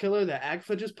Zodiac Killer that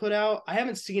AGFA just put out. I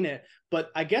haven't seen it,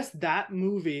 but I guess that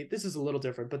movie, this is a little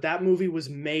different, but that movie was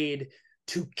made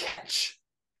to catch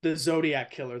the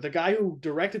Zodiac Killer. The guy who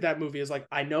directed that movie is like,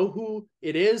 I know who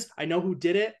it is, I know who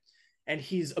did it, and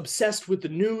he's obsessed with the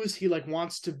news. He like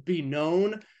wants to be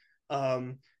known.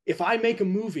 If I make a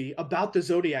movie about the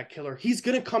Zodiac Killer, he's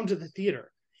gonna come to the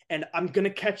theater and I'm gonna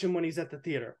catch him when he's at the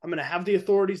theater. I'm gonna have the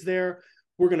authorities there.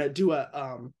 We're gonna do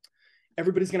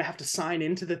everybody's gonna have to sign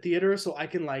into the theater so I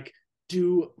can like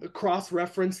do cross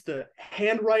reference the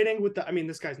handwriting with the. I mean,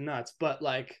 this guy's nuts, but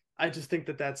like I just think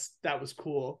that was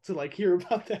cool to like hear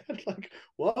about that. Like,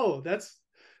 whoa, that's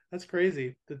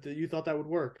crazy that you thought that would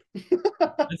work.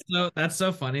 That's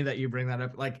so funny that you bring that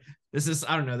up. Like this is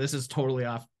I don't know, this is totally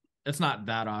off. It's not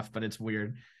that off, but it's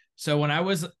weird. So when I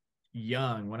was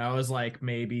young, when I was like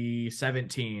maybe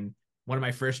 17, one of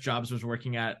my first jobs was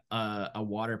working at a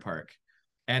water park.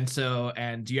 And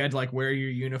you had to like wear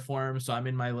your uniform. So I'm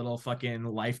in my little fucking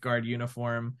lifeguard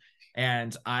uniform.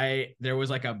 And there was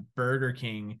like a Burger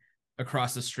King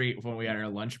across the street when we had our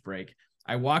lunch break.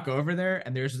 I walk over there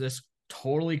and there's this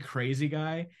totally crazy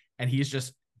guy and he's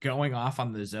just going off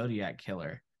on the Zodiac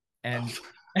Killer. And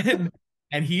and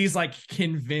and he's like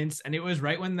convinced, and it was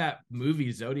right when that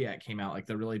movie Zodiac came out, like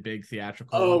the really big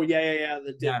theatrical one. Oh yeah.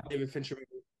 The Yeah, David Fincher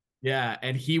movie. yeah,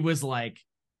 and he was like,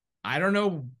 I don't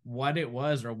know what it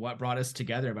was or what brought us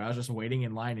together, but I was just waiting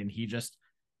in line, and he just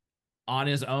on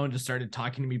his own just started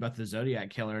talking to me about the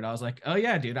Zodiac killer, and I was like, oh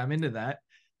yeah, dude, I'm into that.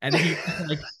 And he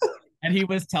like, and he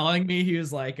was telling me,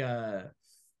 he's like telling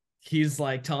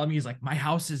me, he's like, my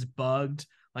house is bugged,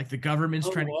 like the government's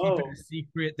Oh trying to keep it a whoa.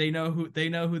 secret. They know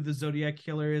who the Zodiac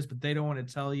killer is, but they don't want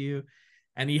to tell you.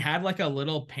 And he had like a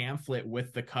little pamphlet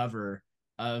with the cover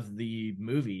of the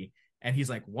movie, and he's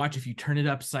like, watch, if you turn it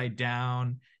upside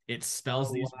down, it spells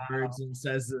Oh these wow. words and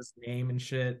says this name and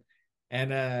shit.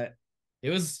 And it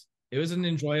was an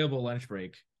enjoyable lunch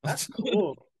break. That's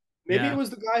cool. Maybe it Yeah. was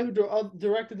the guy who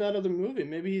directed that other movie.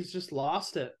 Maybe he's just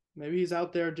lost it. Maybe he's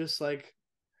out there just like,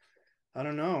 I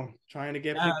don't know, trying to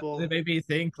get Yeah, it people. made me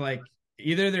think like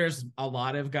either there's a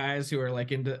lot of guys who are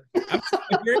like into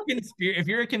if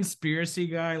you're a conspiracy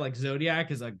guy, like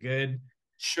Zodiac is a good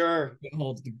Sure.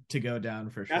 hole to go down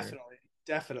for sure. Definitely.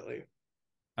 Definitely.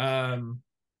 Um,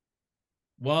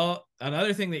 well,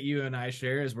 another thing that you and I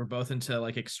share is we're both into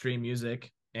like extreme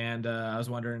music, and I was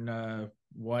wondering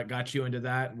what got you into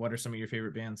that. What are some of your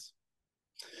favorite bands?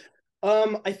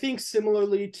 I think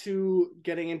similarly to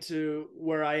getting into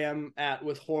where I am at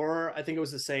with horror, I think it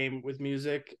was the same with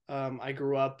music. I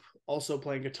grew up also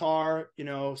playing guitar,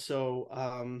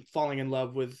 so falling in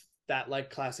love with that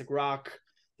like classic rock,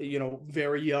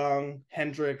 very young,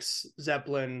 Hendrix,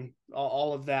 Zeppelin,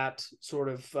 all of that sort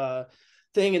of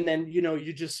thing. And then,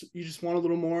 you just want a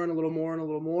little more and a little more and a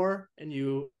little more, and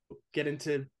you get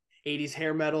into 80s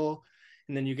hair metal,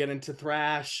 and then you get into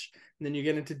thrash, and then you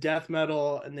get into death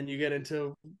metal, and then you get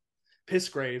into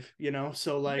Pissgrave.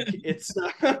 So like it's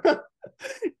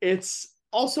it's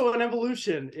also an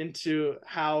evolution into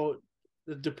how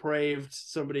depraved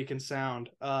somebody can sound.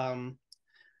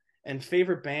 And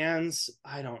favorite bands,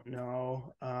 I don't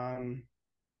know.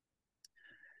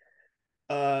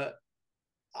 Uh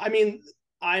I mean,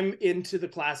 I'm into the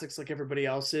classics like everybody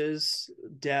else is.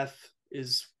 Death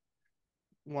is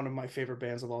one of my favorite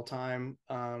bands of all time.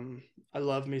 I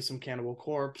love me some Cannibal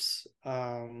Corpse.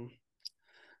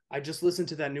 I just listened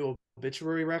to that new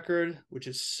Obituary record, which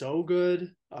is so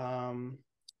good.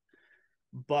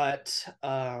 But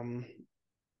I've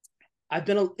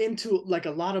been into like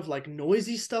a lot of like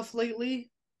noisy stuff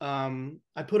lately.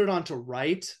 I put it on to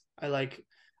write.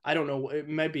 I don't know, it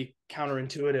might be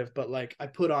counterintuitive, but like I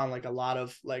put on like a lot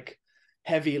of like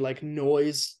heavy like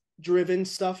noise driven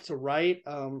stuff to write.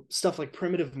 Stuff like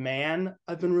Primitive Man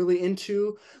I've been really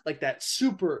into, like that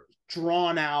super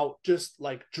drawn out, just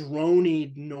like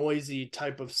drony noisy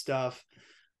type of stuff.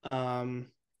 um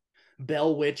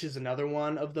Bell Witch is another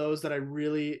one of those that I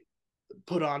really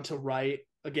put on to write.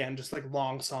 Again, just like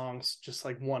long songs, just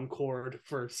like one chord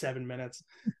for 7 minutes.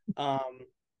 um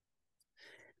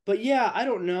but yeah, I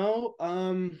don't know.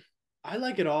 I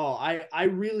like it all. I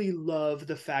really love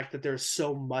the fact that there's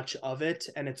so much of it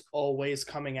and it's always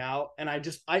coming out, and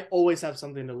I always have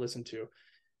something to listen to.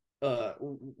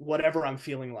 Whatever I'm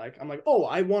feeling like, I'm like, oh,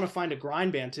 I want to find a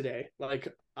grind band today. Like,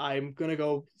 I'm gonna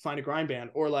go find a grind band,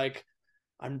 or like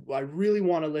I really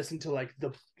want to listen to like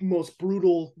the most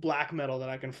brutal black metal that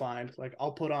I can find. Like,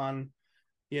 I'll put on,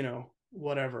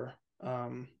 whatever.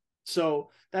 So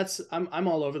I'm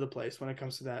all over the place when it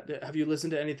comes to that. Have you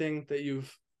listened to anything that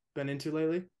you've been into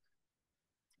lately?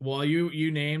 Well,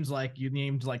 you named like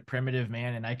Primitive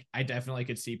Man, and I definitely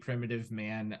could see Primitive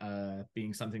Man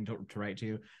being something to write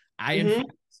to. I in Mm-hmm.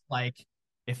 fact, like,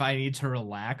 if I need to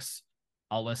relax,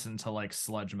 I'll listen to like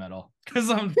sludge metal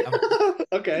because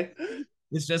Okay.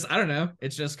 it's just I don't know,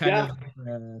 it's just kind of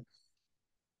Yeah.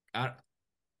 I,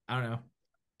 I don't know,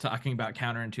 talking about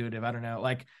counterintuitive, I don't know,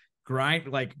 like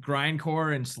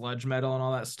grindcore and sludge metal and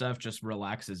all that stuff just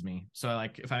relaxes me. So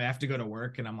like if I have to go to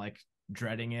work and I'm like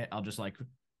dreading it, I'll just like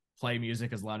play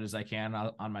music as loud as I can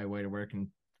on my way to work. And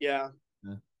Yeah.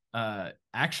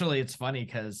 actually it's funny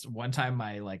because one time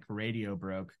my like radio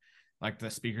broke, like the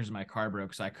speakers in my car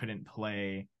broke, so I couldn't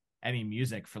play any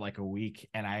music for like a week,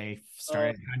 and I Oh,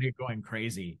 started kind of going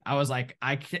crazy. I was like,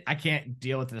 I can't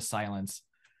deal with this silence.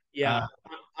 uh yeah.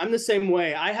 I'm the same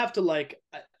way. I have to like,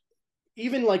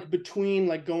 even like between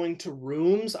like going to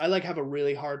rooms, I like have a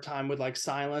really hard time with like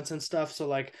silence and stuff. So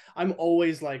like I'm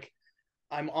always like,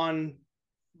 I'm on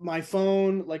my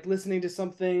phone, like listening to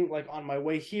something like on my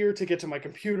way here to get to my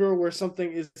computer where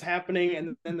something is happening,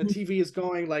 and then the TV is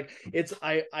going. Like,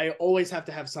 I always have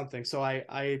to have something. So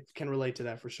I can relate to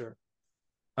that for sure.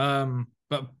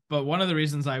 But one of the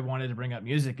reasons I wanted to bring up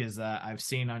music is that I've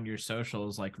seen on your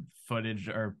socials like footage,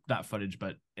 or not footage,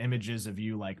 but images of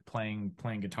you like playing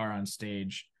guitar on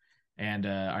stage. And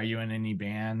are you in any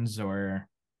bands, or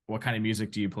what kind of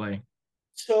music do you play?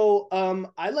 So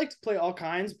I like to play all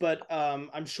kinds, but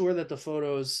I'm sure that the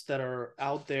photos that are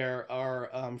out there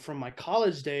are from my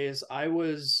college days. I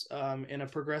was in a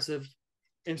progressive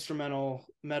instrumental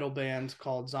metal band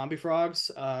called Zombie Frogs.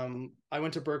 I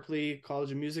went to Berklee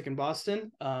College of Music in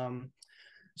Boston.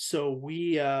 So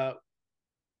we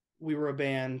were a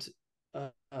band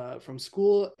from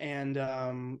school,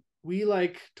 and we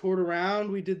like toured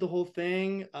around. We did the whole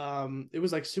thing. It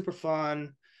was like super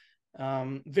fun.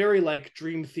 Very like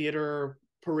Dream Theater,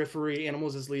 Periphery,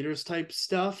 Animals as Leaders type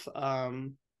stuff.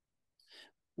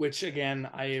 Which again,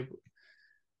 I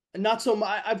not so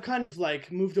much. I've kind of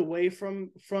like moved away from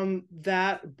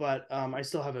that, but I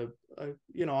still have a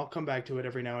I'll come back to it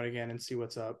every now and again and see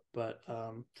what's up. But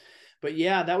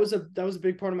yeah, that was a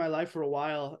big part of my life for a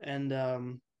while, and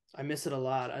I miss it a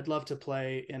lot. I'd love to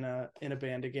play in a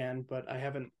band again, but I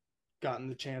haven't gotten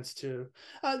the chance to.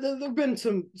 There've been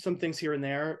some things here and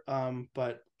there,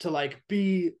 but to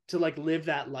live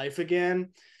that life again,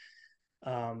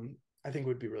 I think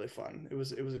would be really fun. It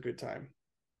was a good time.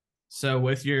 So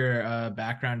with your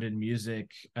background in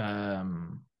music,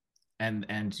 and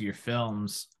your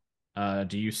films,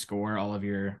 do you score all of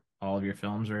your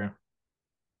films, or?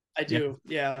 I do.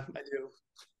 Yeah, I do.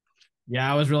 Yeah,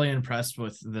 I was really impressed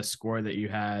with the score that you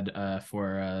had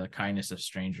for Kindness of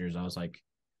Strangers. I was like,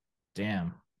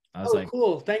 damn. I was Oh, like,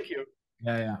 cool. Thank you.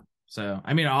 yeah, yeah. So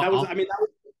I mean, I'll, That was I'll I mean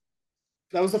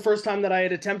that was the first time that I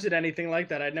had attempted anything like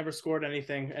that. I'd never scored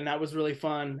anything, and that was really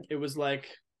fun. It was like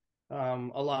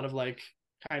a lot of like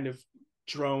kind of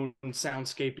drone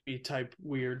soundscapey type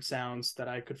weird sounds that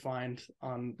I could find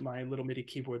on my little MIDI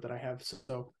keyboard that I have.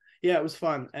 So yeah, it was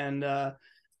fun. And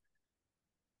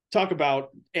talk about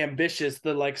ambitious,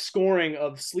 the like scoring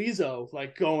of Sleazo,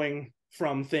 like going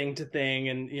from thing to thing,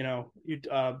 and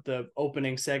the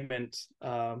opening segment,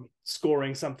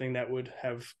 scoring something that would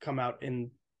have come out in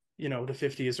the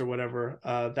 50s or whatever.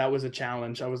 That was a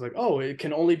challenge. I was like, oh, it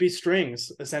can only be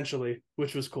strings essentially,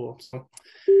 which was cool. So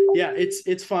yeah,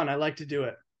 it's fun. I like to do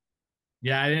it.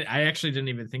 Yeah, I actually didn't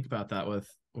even think about that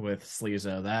with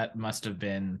Sleazo. That must have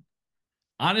been,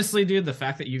 honestly, dude, the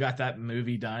fact that you got that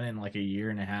movie done in like a year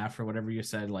and a half or whatever you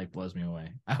said, like, blows me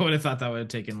away. I would have thought that would have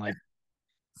taken like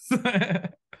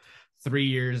 3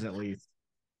 years at least.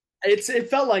 It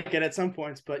felt like it at some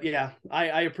points, but yeah,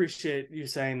 I appreciate you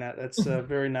saying that. That's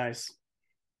very nice.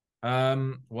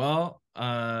 Well,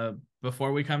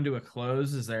 before we come to a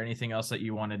close, is there anything else that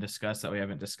you want to discuss that we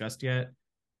haven't discussed yet?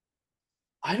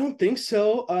 I don't think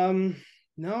so.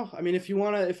 No, I mean,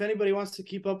 if anybody wants to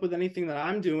keep up with anything that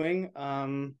I'm doing,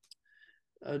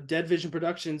 Dead Vision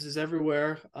Productions is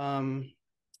everywhere.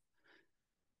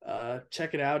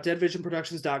 Check it out,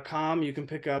 deadvisionproductions.com. You can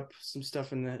pick up some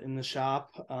stuff in the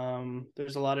shop.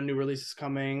 There's a lot of new releases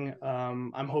coming.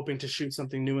 I'm hoping to shoot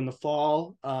something new in the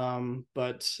fall,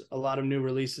 but a lot of new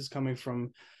releases coming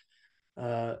from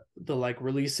the like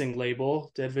releasing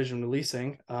label, Dead Vision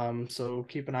Releasing. So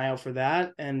keep an eye out for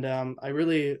that. And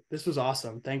this was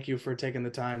awesome. Thank you for taking the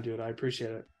time, dude. I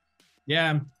appreciate it.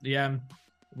 Yeah,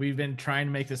 we've been trying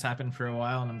to make this happen for a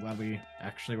while, and I'm glad we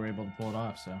actually were able to pull it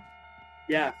off. So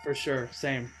yeah, for sure.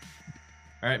 Same.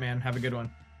 All right, man. Have a good one.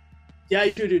 Yeah,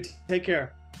 you too, dude. Take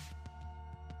care.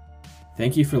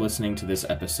 Thank you for listening to this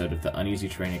episode of the Uneasy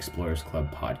Terrain Explorers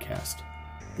Club podcast.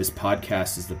 This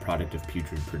podcast is the product of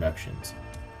Putrid Productions,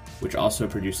 which also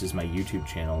produces my YouTube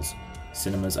channels,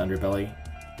 Cinema's Underbelly,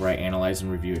 where I analyze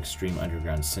and review extreme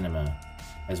underground cinema,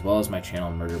 as well as my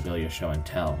channel Murderabilia Show and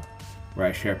Tell, where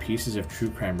I share pieces of true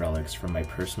crime relics from my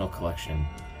personal collection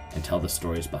and tell the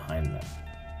stories behind them.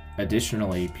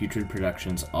 Additionally, Putrid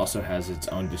Productions also has its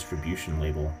own distribution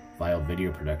label, Vile Video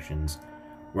Productions,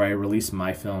 where I release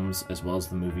my films as well as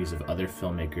the movies of other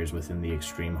filmmakers within the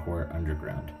extreme horror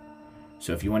underground.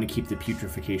 So if you want to keep the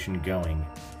putrefaction going,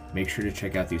 make sure to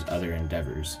check out these other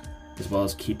endeavors, as well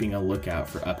as keeping a lookout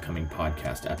for upcoming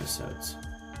podcast episodes.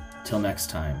 Till next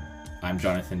time, I'm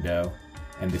Jonathan Doe,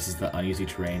 and this is the Uneasy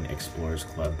Terrain Explorers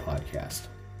Club podcast.